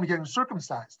 the first one getting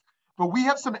circumcised. But we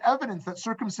have some evidence that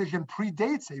circumcision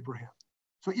predates Abraham.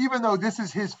 So even though this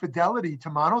is his fidelity to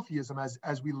monotheism,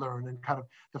 as we learn, and kind of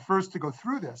the first to go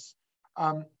through this,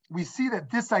 we see that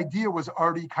this idea was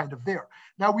already kind of there.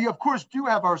 Now, we, of course, do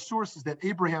have our sources that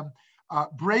Abraham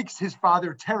breaks his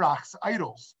father Terach's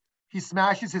idols. He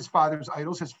smashes his father's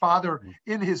idols. His father,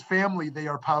 in his family, they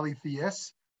are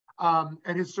polytheists.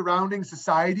 And his surrounding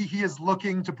society, he is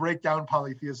looking to break down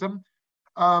polytheism.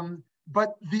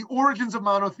 But the origins of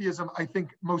monotheism, I think,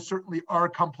 most certainly are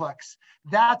complex.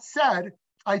 That said,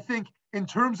 I think in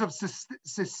terms of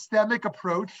systemic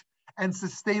approach and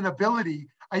sustainability,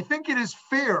 I think it is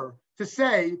fair to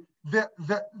say that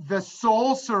the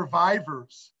sole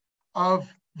survivors of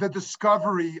the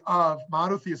discovery of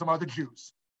monotheism are the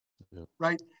Jews. Yeah.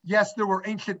 Right? Yes, there were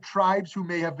ancient tribes who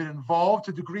may have been involved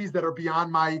to degrees that are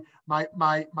beyond my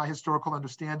historical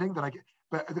understanding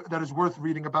that is worth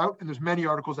reading about, and there's many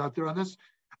articles out there on this.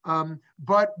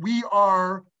 But we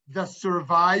are the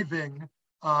surviving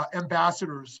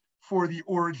ambassadors for the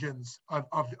origins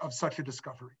of such a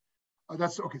discovery.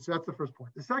 That's okay. So that's the first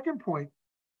point. The second point,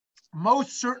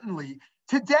 most certainly,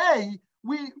 today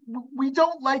we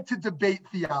don't like to debate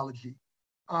theology.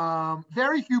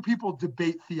 Very few people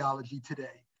debate theology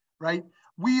today, right?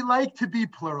 We like to be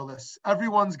pluralists.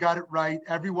 Everyone's got it right.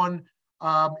 Everyone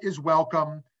is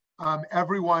welcome.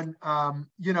 Everyone,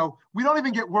 we don't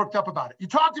even get worked up about it. You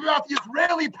talk to me about the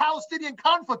Israeli-Palestinian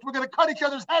conflict, we're going to cut each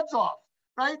other's heads off,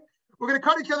 right? We're going to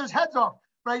cut each other's heads off,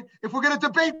 right? If we're going to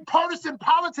debate partisan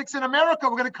politics in America,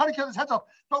 we're going to cut each other's heads off.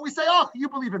 But we say, oh, you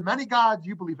believe in many gods,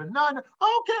 you believe in none.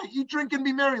 Okay, eat, drink, and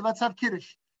be merry. Let's have Kiddush.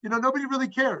 Nobody really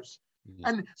cares. Mm-hmm.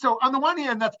 And so on the one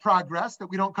hand, that's progress, that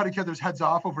we don't cut each other's heads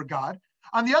off over God.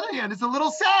 On the other hand, it's a little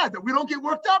sad that we don't get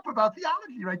worked up about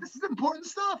theology, right? This is important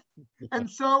stuff. And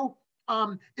so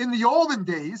in the olden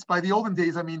days, by the olden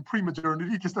days, I mean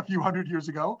pre-modernity, just a few hundred years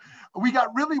ago, we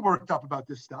got really worked up about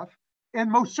this stuff. And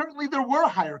most certainly there were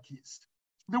hierarchies.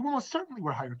 Most certainly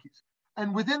were hierarchies.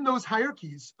 And within those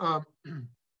hierarchies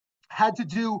had to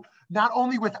do not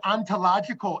only with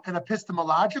ontological and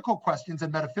epistemological questions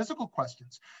and metaphysical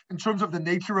questions in terms of the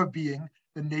nature of being,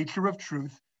 the nature of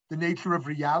truth, the nature of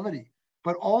reality,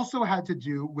 but also had to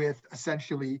do with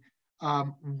essentially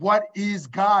what is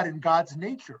God and God's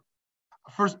nature.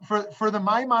 For the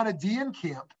Maimonidean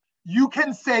camp, you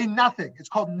can say nothing. It's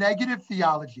called negative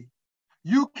theology.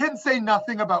 You can say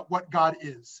nothing about what God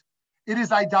is. It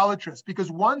is idolatrous because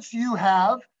once you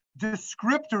have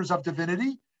descriptors of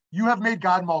divinity, you have made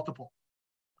God multiple,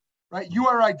 right? You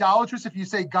are idolatrous if you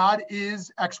say God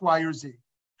is X, Y, or Z.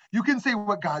 You can say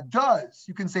what God does.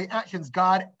 You can say actions.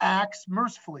 God acts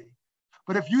mercifully.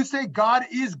 But if you say God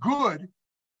is good,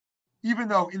 even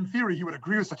though in theory he would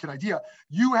agree with such an idea,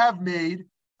 you have made,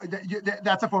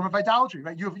 that's a form of idolatry,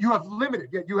 right? You have limited,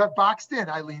 you have boxed in,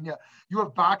 Eileen, you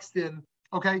have boxed in,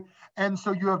 okay? And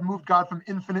so you have moved God from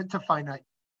infinite to finite.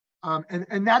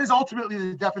 And that is ultimately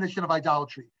the definition of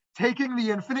idolatry. Taking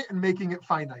the infinite and making it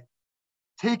finite.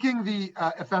 Taking the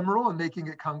ephemeral and making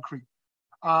it concrete.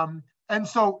 And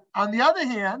so on the other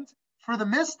hand, for the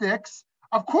mystics,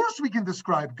 of course we can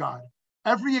describe God.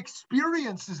 Every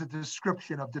experience is a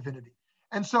description of divinity.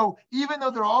 And so even though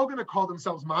they're all going to call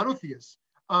themselves monotheists,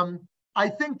 I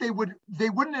think they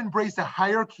wouldn't embrace a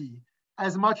hierarchy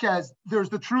as much as there's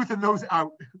the truth and those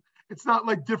out. It's not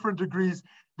like different degrees.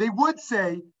 They would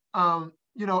say,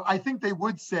 I think they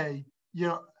would say,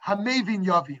 Hamevin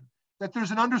Yavin, that there's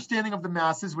an understanding of the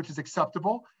masses, which is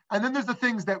acceptable. And then there's the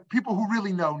things that people who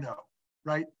really know,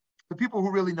 right? The people who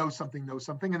really know something.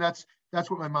 And that's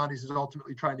what Maimonides is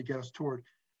ultimately trying to get us towards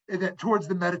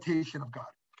the meditation of God.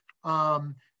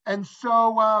 And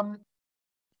so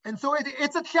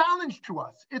it's a challenge to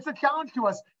us. It's a challenge to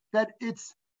us that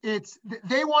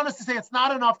they want us to say it's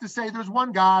not enough to say there's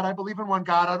one God, I believe in one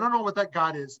God, I don't know what that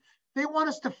God is. They want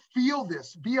us to feel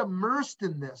this, be immersed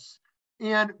in this,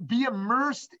 and be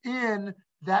immersed in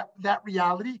that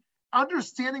reality,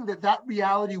 understanding that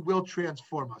reality will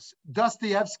transform us.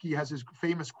 Dostoevsky has his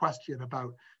famous question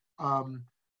about,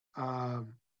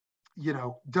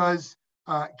 does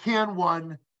can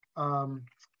one, how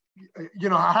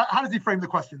does he frame the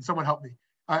question? Someone help me.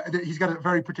 He's got a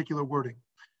very particular wording.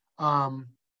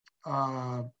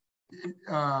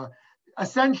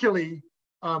 Essentially,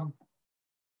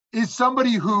 is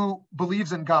somebody who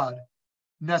believes in God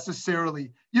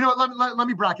necessarily, let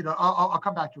me bracket it. I'll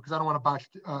come back to it because I don't want to bash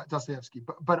Dostoevsky,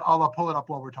 but I'll pull it up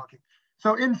while we're talking.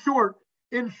 So in short,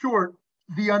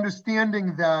 the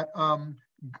understanding that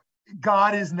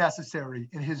God is necessary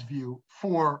in his view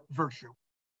for virtue,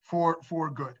 for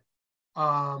good,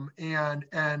 and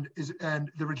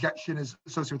the rejection is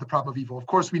associated with the problem of evil. Of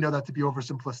course, we know that to be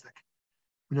oversimplistic.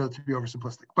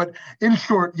 But in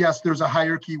short, yes, there's a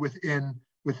hierarchy within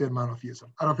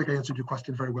monotheism. I don't think I answered your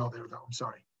question very well there, though. I'm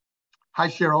sorry. Hi,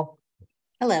 Cheryl.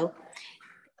 Hello.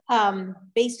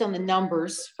 Based on the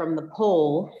numbers from the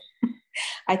poll,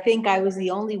 I think I was the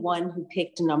only one who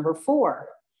picked number 4.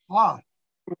 Wow.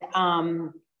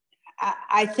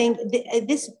 I think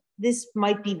this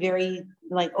might be very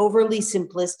overly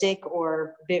simplistic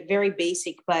or very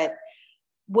basic, but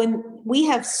when we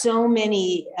have so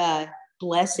many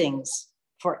blessings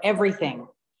for everything,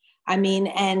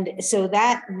 and so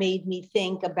that made me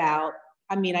think about,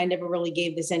 I never really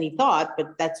gave this any thought,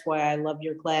 but that's why I love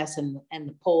your class and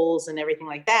the polls and everything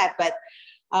like that. But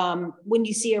when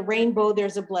you see a rainbow,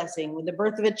 there's a blessing. With the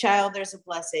birth of a child, there's a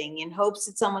blessing. In hopes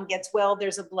that someone gets well,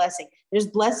 there's a blessing. There's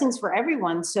blessings for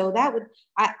everyone. So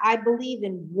I believe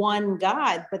in one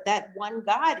God, but that one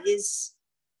God is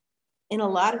in a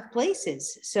lot of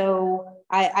places. So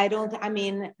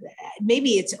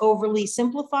maybe it's overly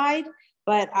simplified,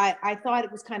 but I thought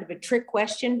it was kind of a trick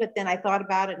question, but then I thought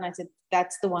about it and I said,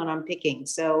 that's the one I'm picking.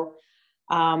 So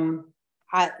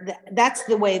that's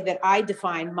the way that I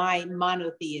define my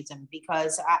monotheism,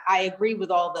 because I agree with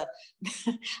all the,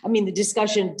 the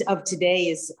discussion of today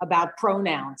is about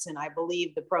pronouns. And I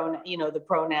believe the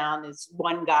pronoun is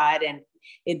one God, and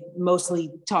it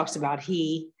mostly talks about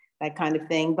he, that kind of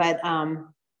thing. But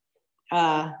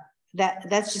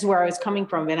that's just where I was coming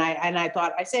from. And I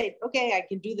thought, I said, okay, I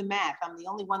can do the math. I'm the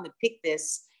only one that picked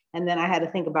this. And then I had to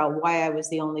think about why I was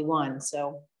the only one.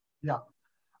 So, yeah.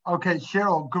 Okay,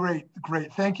 Cheryl, great.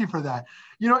 Thank you for that.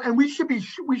 And we should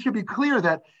be clear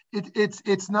that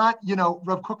it's not,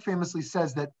 Rav Kook famously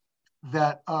says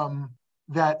that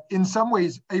in some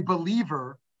ways a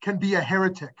believer can be a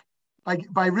heretic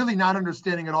by really not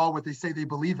understanding at all what they say they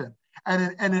believe in.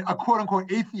 And a quote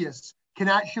unquote atheist can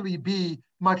actually be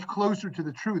much closer to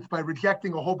the truth by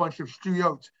rejecting a whole bunch of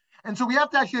shtuyot. And so we have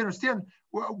to actually understand,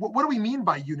 what do we mean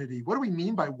by unity? What do we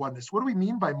mean by oneness? What do we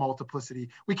mean by multiplicity?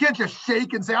 We can't just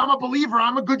shake and say, I'm a believer,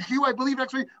 I'm a good Jew, I believe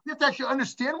next week. We have to actually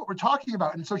understand what we're talking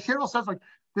about. And so Cheryl says,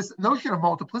 this notion of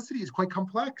multiplicity is quite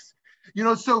complex.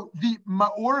 So the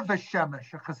Maor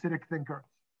Veshemesh, a Hasidic thinker,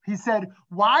 he said,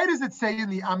 why does it say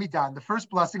in the Amidah, the first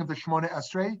blessing of the Shemona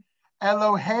Esrei,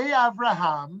 Elohei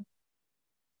Avraham,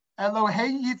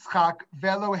 Elohei Yitzchak,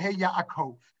 Velohei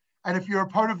Yaakov? And if you're a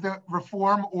part of the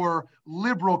Reform or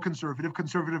liberal conservative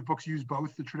books use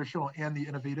both the traditional and the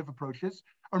innovative approaches,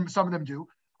 or some of them do,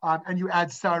 and you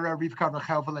add Sarah, Rivka,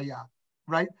 Rachel, V'Leah,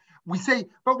 right? We say,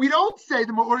 but we don't say,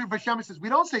 the Maor Veshemesh says, we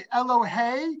don't say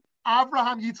Elohei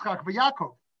Avraham, Yitzchak,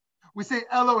 V'Yaakov. We say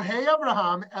Elohei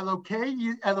Avraham,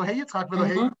 Elohei Yitzchak,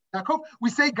 Velohei Yaakov.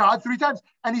 We say God 3 times.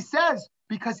 And he says,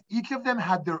 because each of them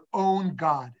had their own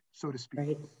God, so to speak.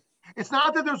 Right. It's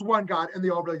not that there's one God and they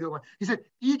all relate to one. He said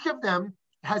each of them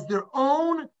has their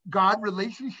own God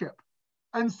relationship.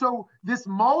 And so this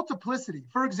multiplicity,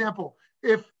 for example,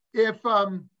 if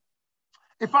I'm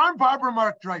Barbara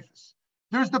Mark Dreyfus,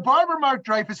 there's the Barbara Mark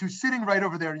Dreyfus who's sitting right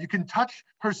over there. You can touch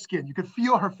her skin. You can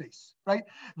feel her face, right?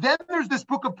 Then there's this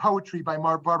book of poetry by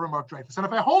Barbara Mark Dreyfus. And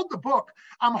if I hold the book,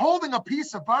 I'm holding a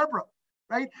piece of Barbara,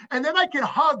 right? And then I can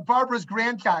hug Barbara's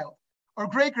grandchild or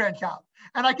great-grandchild.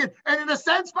 And in a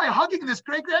sense, by hugging this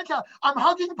great-grandchild, I'm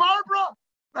hugging Barbara,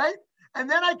 right? And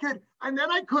then I could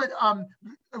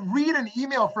read an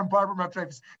email from Barbara Mark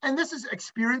Dreyfus. And this is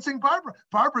experiencing Barbara.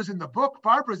 Barbara's in the book.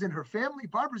 Barbara's in her family.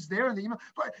 Barbara's there in the email.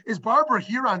 But is Barbara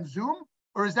here on Zoom?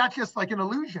 Or is that just like an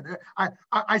illusion?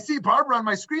 I see Barbara on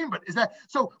my screen, but is that,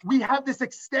 so we have this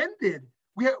extended,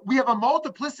 we have a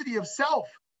multiplicity of self.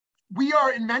 We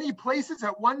are in many places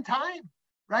at one time,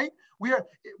 right? We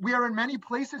are in many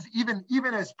places,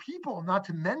 even as people, not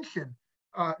to mention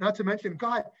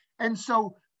God. And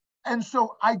so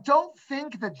I don't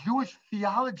think that Jewish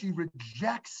theology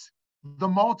rejects the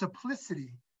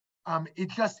multiplicity.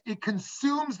 It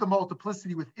consumes the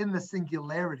multiplicity within the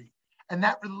singularity. And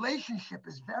that relationship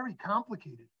is very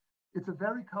complicated. It's a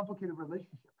very complicated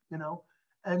relationship,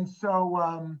 And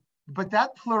so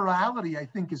that plurality, I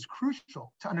think, is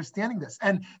crucial to understanding this.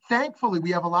 And thankfully,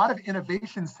 we have a lot of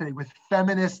innovations today with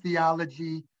feminist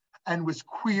theology and with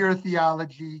queer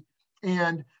theology,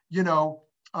 and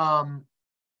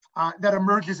that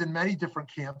emerges in many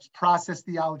different camps, process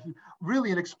theology,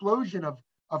 really an explosion of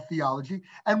theology.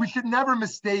 And we should never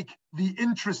mistake the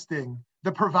interesting,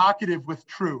 the provocative with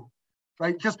true,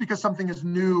 right? Just because something is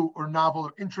new or novel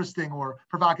or interesting or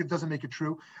provocative doesn't make it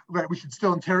true, right? We should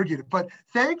still interrogate it. But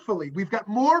thankfully, we've got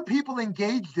more people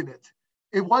engaged in it.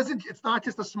 It's not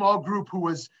just a small group who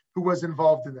was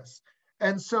involved in this.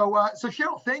 And so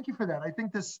Cheryl, thank you for that. I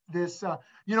think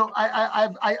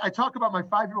I talk about my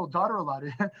 5-year-old daughter a lot,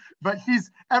 but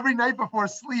she's every night before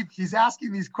sleep, she's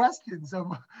asking these questions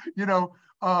of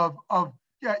her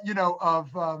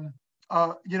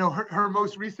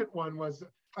most recent one was,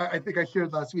 I think I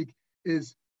shared last week,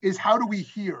 is how do we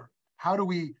hear? How do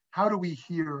we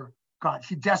hear God?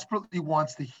 She desperately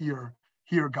wants to hear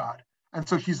God. And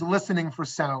so she's listening for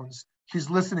sounds. She's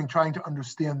listening, trying to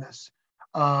understand this.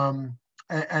 And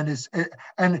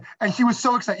she was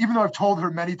so excited, even though I've told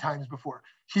her many times before.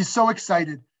 She's so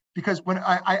excited because when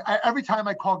I every time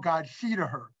I call God she to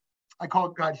her,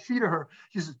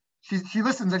 she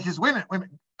listens and she says, wait a minute,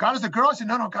 God is a girl? I said,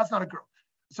 no, God's not a girl.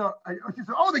 So she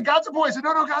said, oh, then God's a boy. I said,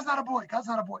 no, God's not a boy. God's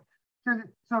not a boy. So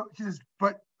she says,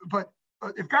 but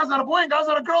if God's not a boy and God's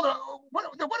not a girl,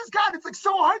 what is God? It's like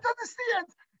so hard to understand.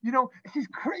 She's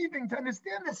craving to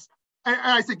understand this. And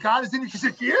I said, God is in you. She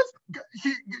said, she is?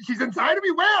 She's inside of me?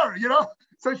 Where?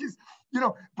 So she's,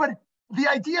 but the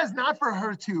idea is not for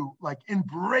her to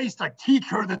embrace, teach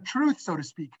her the truth, so to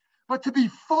speak, but to be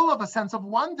full of a sense of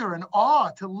wonder and awe,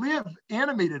 to live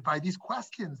animated by these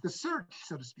questions, the search,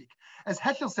 so to speak. As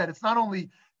Heschel said, it's not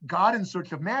only God in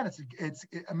search of man, it's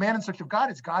a man in search of God,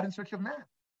 it's God in search of man.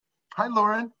 Hi,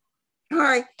 Lauren.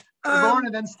 Hi. Lauren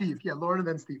and then Steve. Yeah, Lauren and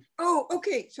then Steve. Oh,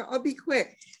 okay. So I'll be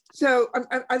quick. So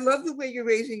I love the way you're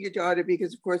raising your daughter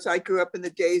because, of course, I grew up in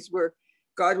the days where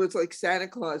God was like Santa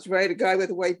Claus, right? A guy with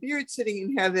a white beard sitting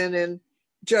in heaven and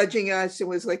judging us and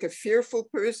was like a fearful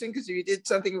person because if you did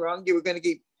something wrong, you were going to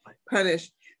get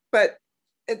punished. But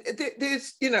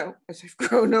there's, as I've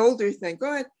grown older, thank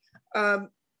God,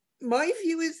 my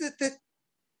view is that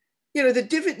the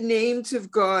different names of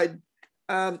God,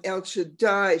 El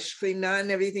Shaddai, Shekhinah,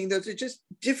 and everything, those are just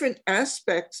different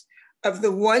aspects of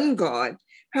the one God.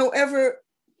 However,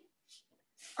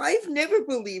 I've never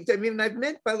believed, I've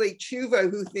met Balei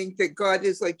Tshuva who think that God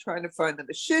is trying to find them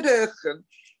a shidduch and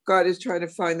God is trying to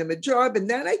find them a job. And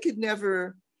that I could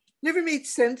never made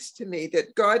sense to me,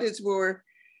 that God is more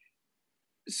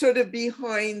sort of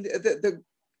behind the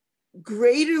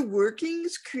greater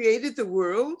workings, created the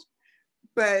world,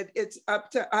 but it's up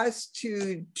to us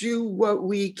to do what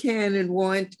we can and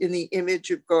want in the image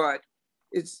of God.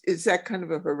 Is that kind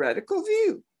of a heretical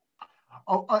view?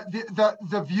 Oh,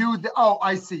 the view.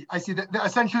 I see.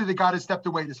 Essentially, the God has stepped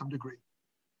away to some degree.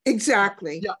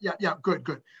 Exactly. Yeah.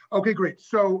 Good. Okay, great.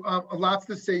 So lots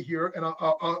to say here, and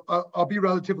I'll be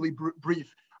relatively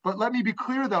brief. But let me be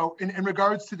clear, though, in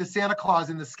regards to the Santa Claus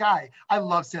in the sky. I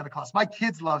love Santa Claus. My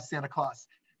kids love Santa Claus.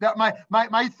 That my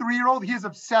 3-year-old, he is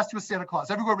obsessed with Santa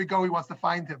Claus. Everywhere we go, he wants to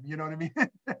find him. You know what I mean?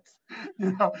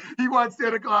 He wants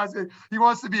Santa Claus. He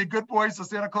wants to be a good boy, so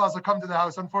Santa Claus will come to the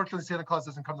house. Unfortunately, Santa Claus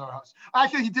doesn't come to our house.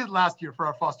 Actually, he did last year for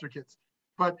our foster kids,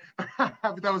 but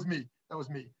that was me.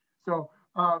 So,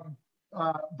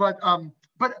 but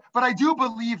I do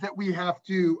believe that we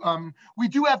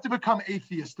do have to become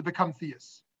atheists to become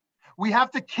theists. We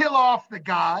have to kill off the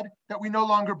God that we no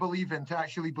longer believe in to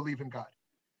actually believe in God.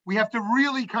 We have to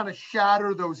really kind of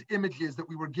shatter those images that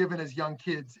we were given as young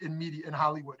kids in media in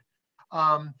Hollywood,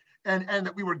 and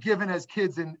that we were given as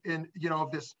kids in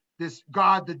of this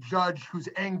God, the judge, who's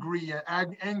angry at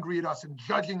us and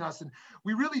judging us. And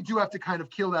we really do have to kind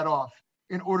of kill that off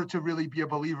in order to really be a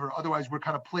believer. Otherwise, we're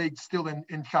kind of plagued still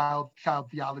in child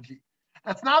theology.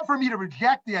 That's not for me to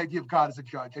reject the idea of God as a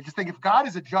judge. I just think if God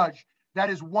is a judge,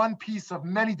 that is one piece of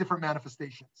many different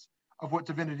manifestations of what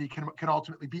divinity can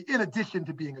ultimately be, in addition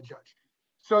to being a judge.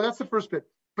 So that's the first bit.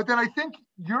 But then I think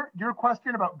your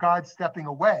question about God stepping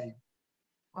away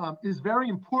is very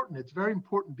important. It's very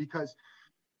important because,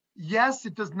 yes,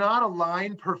 it does not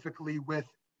align perfectly with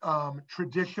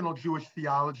traditional Jewish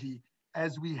theology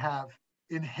as we have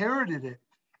inherited it.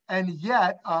 And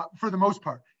yet, for the most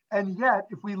part, and yet,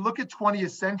 if we look at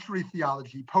 20th century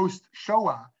theology,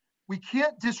 post-Shoah, we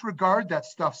can't disregard that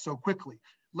stuff so quickly.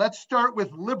 Let's start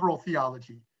with liberal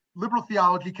theology. Liberal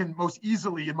theology can most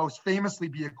easily and most famously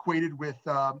be equated with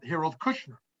Harold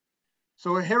Kushner.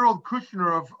 So Harold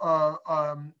Kushner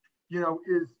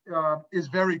is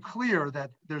very clear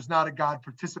that there's not a God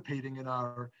participating in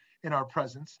our in our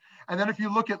presence. And then if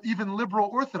you look at even liberal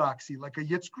orthodoxy, like a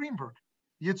Yitz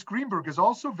Greenberg is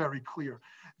also very clear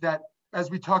that, as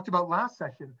we talked about last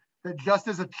session, that just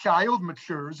as a child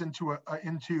matures into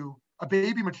a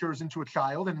baby matures into a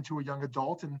child and into a young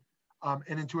adult and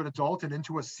into an adult and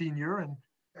into a senior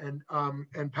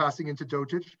and passing into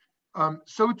dotage,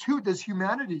 so too does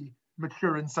humanity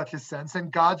mature in such a sense,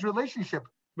 and God's relationship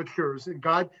matures. And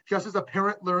God, just as a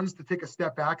parent learns to take a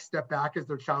step back as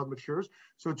their child matures,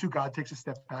 so too God takes a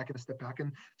step back,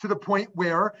 and to the point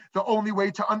where the only way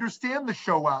to understand the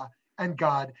Shoah and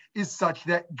God is such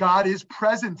that God is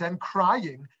present and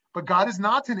crying, but God is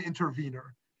not an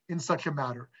intervener in such a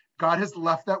matter. God has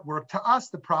left that work to us.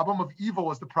 The problem of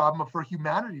evil is the problem for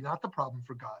humanity, not the problem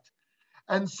for God.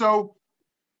 And so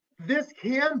this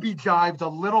can be jived a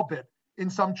little bit in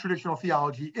some traditional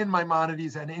theology, in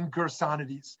Maimonides and in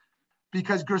Gersonides,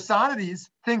 because Gersonides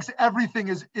thinks everything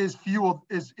is fueled,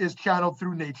 is channeled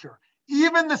through nature.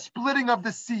 Even the splitting of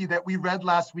the sea that we read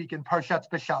last week in Parshat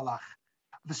Beshalach,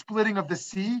 the splitting of the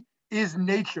sea is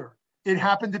nature. It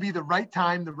happened to be the right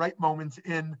time, the right moment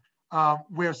in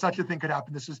where such a thing could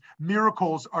happen. This is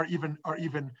miracles are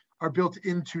built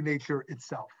into nature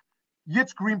itself.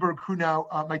 Yitz Greenberg, who now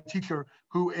my teacher,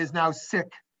 who is now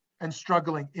sick and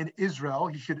struggling in Israel,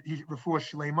 he refuah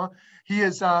shlema. He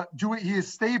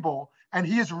is stable, and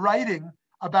he is writing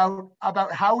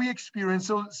about how he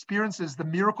experiences the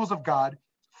miracles of God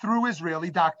through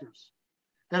Israeli doctors.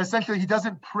 That essentially he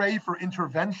doesn't pray for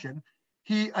intervention.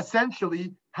 He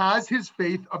essentially has his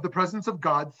faith of the presence of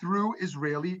God through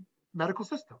Israeli medical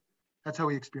system. That's how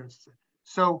he experiences it.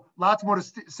 So lots more to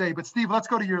say, but Steve, let's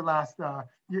go to your last,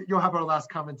 you'll have our last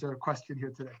comment or question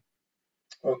here today.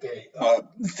 Okay,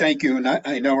 thank you. And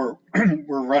I know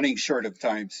we're running short of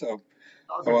time, so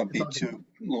I won't be too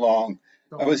long.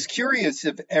 I was curious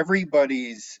if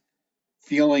everybody's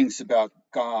feelings about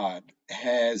God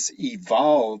has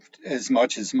evolved as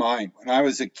much as mine. When I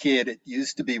was a kid, it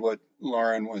used to be what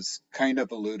Lauren was kind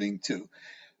of alluding to,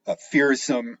 a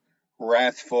fearsome,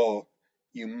 wrathful,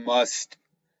 you must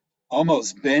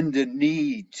almost bend a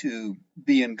knee to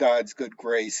be in God's good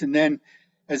grace. And then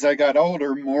as I got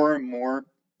older, more and more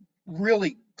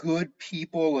really good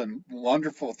people and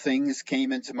wonderful things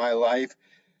came into my life,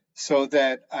 so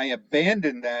that I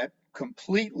abandoned that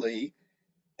completely.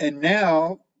 And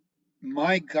now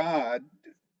my God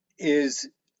is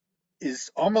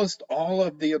almost all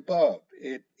of the above.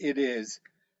 It is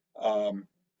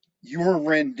your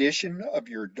rendition of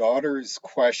your daughter's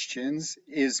questions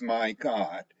is my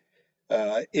God.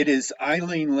 It is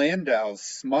Eileen Landau's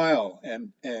smile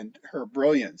and her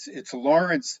brilliance. It's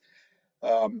Lawrence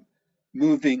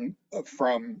moving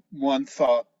from one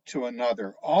thought to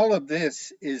another. All of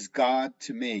this is God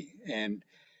to me. And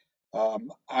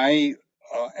I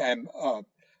am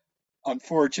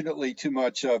unfortunately too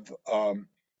much of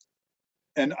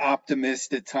an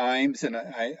optimist at times, and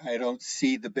I don't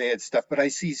see the bad stuff, but I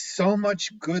see so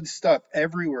much good stuff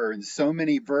everywhere in so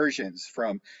many versions,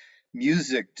 from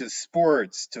music to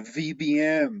sports to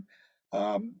VBM,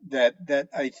 that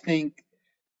I think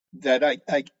that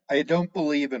I don't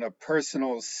believe in a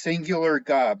personal singular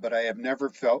God, but I have never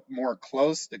felt more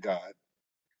close to God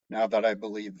now that I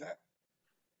believe that.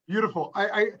 Beautiful.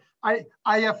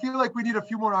 I feel like we need a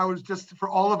few more hours just for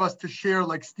all of us to share,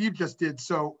 like Steve just did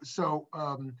so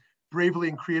bravely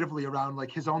and creatively, around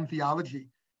like his own theology.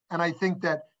 And I think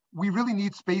that we really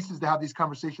need spaces to have these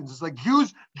conversations. It's like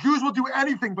Jews will do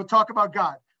anything but talk about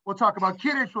God. We'll talk about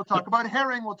Kiddush, we'll talk about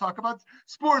herring, we'll talk about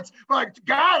sports. But like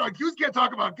God, like Jews can't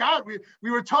talk about God. We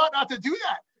were taught not to do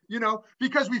that,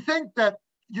 because we think that,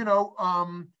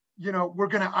 we're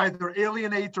going to either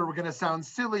alienate or we're going to sound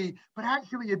silly. But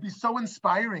actually, it'd be so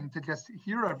inspiring to just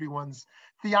hear everyone's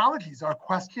theologies, our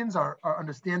questions, our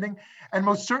understanding, and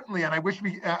most certainly. And I wish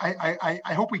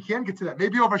I hope we can get to that.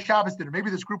 Maybe over Shabbos dinner. Maybe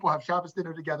this group will have Shabbos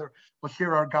dinner together. We'll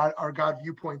share our God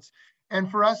viewpoints, and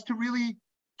for us to really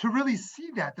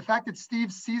see that. The fact that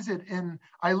Steve sees it in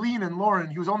Eileen and Lauren,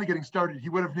 he was only getting started. He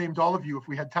would have named all of you if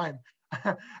we had time.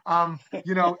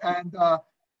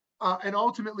 And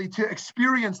ultimately to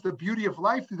experience the beauty of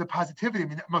life through the positivity. I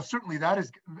mean, most certainly that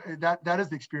is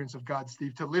the experience of God,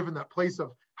 Steve, to live in that place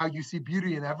of how you see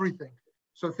beauty in everything.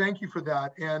 So thank you for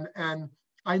that. And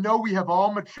I know we have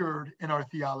all matured in our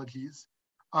theologies.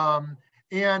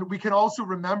 And we can also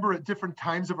remember at different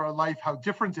times of our life how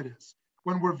different it is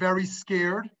when we're very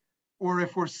scared, or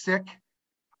if we're sick,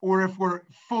 or if we're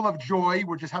full of joy,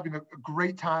 we're just having a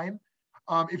great time.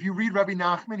 If you read Rabbi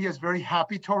Nachman, he has very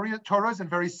happy Torahs and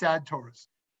very sad Torahs.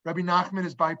 Rabbi Nachman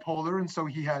is bipolar, and so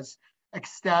he has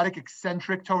ecstatic,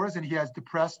 eccentric Torahs, and he has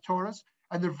depressed Torahs,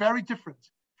 and they're very different.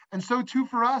 And so too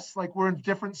for us, like we're in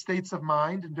different states of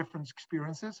mind and different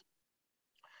experiences.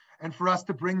 And for us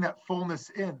to bring that fullness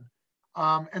in.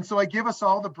 And so I give us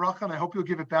all the bracha, and I hope you'll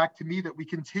give it back to me, that we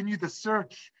continue the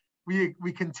search, we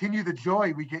continue the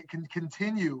joy, we can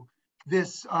continue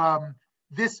this,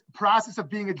 this process of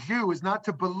being a Jew is not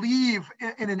to believe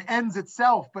in an ends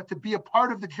itself, but to be a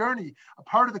part of the journey, a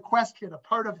part of the question, a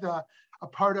part of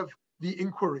the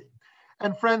inquiry.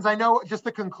 And friends, I know, just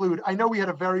to conclude, I know we had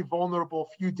a very vulnerable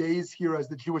few days here as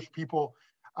the Jewish people.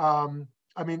 I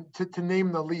mean, to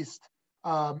name the least.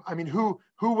 I mean, who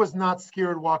was not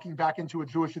scared walking back into a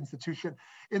Jewish institution?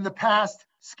 In the past,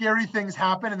 scary things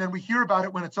happen, and then we hear about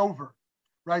it when it's over,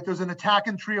 right? There's an attack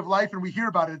in Tree of Life, and we hear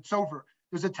about it, it's over.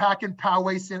 There's attack in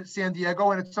Poway, San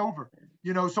Diego, and it's over.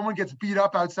 You know, someone gets beat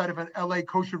up outside of an LA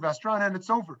kosher restaurant, and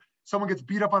it's over. Someone gets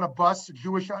beat up on a bus, a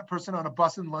Jewish person on a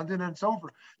bus in London, and it's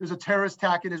over. There's a terrorist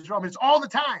attack in Israel. I mean, it's all the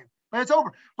time, but it's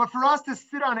over. But for us to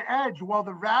sit on edge while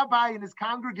the rabbi and his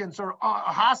congregants are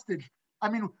hostage, I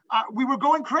mean, we were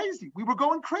going crazy. We were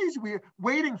going crazy. We were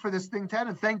waiting for this thing to end,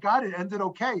 and thank God it ended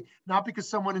okay. Not because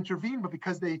someone intervened, but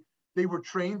because they were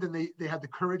trained and they had the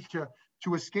courage to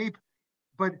escape.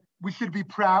 But we should be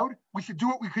proud. We should do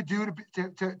what we could do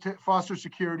to foster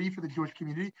security for the Jewish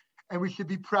community. And we should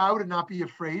be proud and not be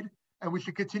afraid. And we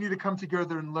should continue to come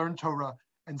together and learn Torah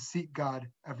and seek God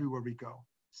everywhere we go.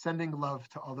 Sending love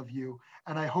to all of you.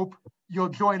 And I hope you'll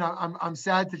join. I'm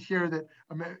sad to share that,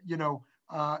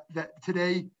 that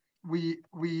today we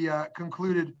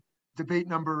concluded debate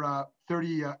number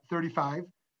 35,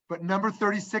 but number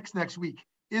 36 next week.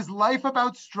 Is life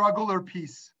about struggle or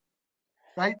peace,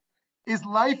 right? Is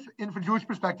life, from Jewish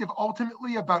perspective,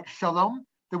 ultimately about shalom,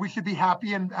 that we should be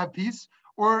happy and have peace?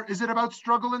 Or is it about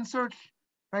struggle and search,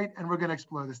 right? And we're going to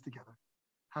explore this together.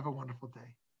 Have a wonderful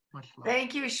day. Much love.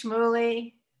 Thank you,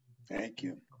 Shmuley. Thank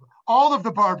you. All of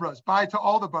the Barbaras. Bye to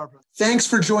all the Barbaras. Thanks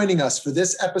for joining us for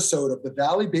this episode of the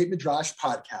Valley Beit Midrash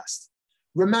podcast.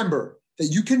 Remember that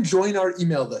you can join our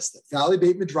email list at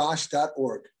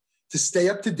valleybeitmidrash.org to stay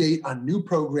up to date on new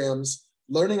programs,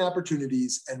 learning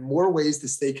opportunities, and more ways to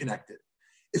stay connected.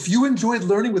 If you enjoyed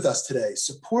learning with us today,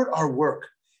 support our work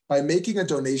by making a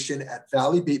donation at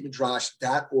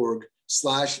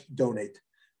valleybeitmidrash.org/donate.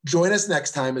 Join us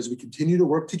next time as we continue to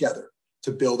work together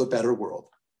to build a better world.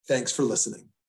 Thanks for listening.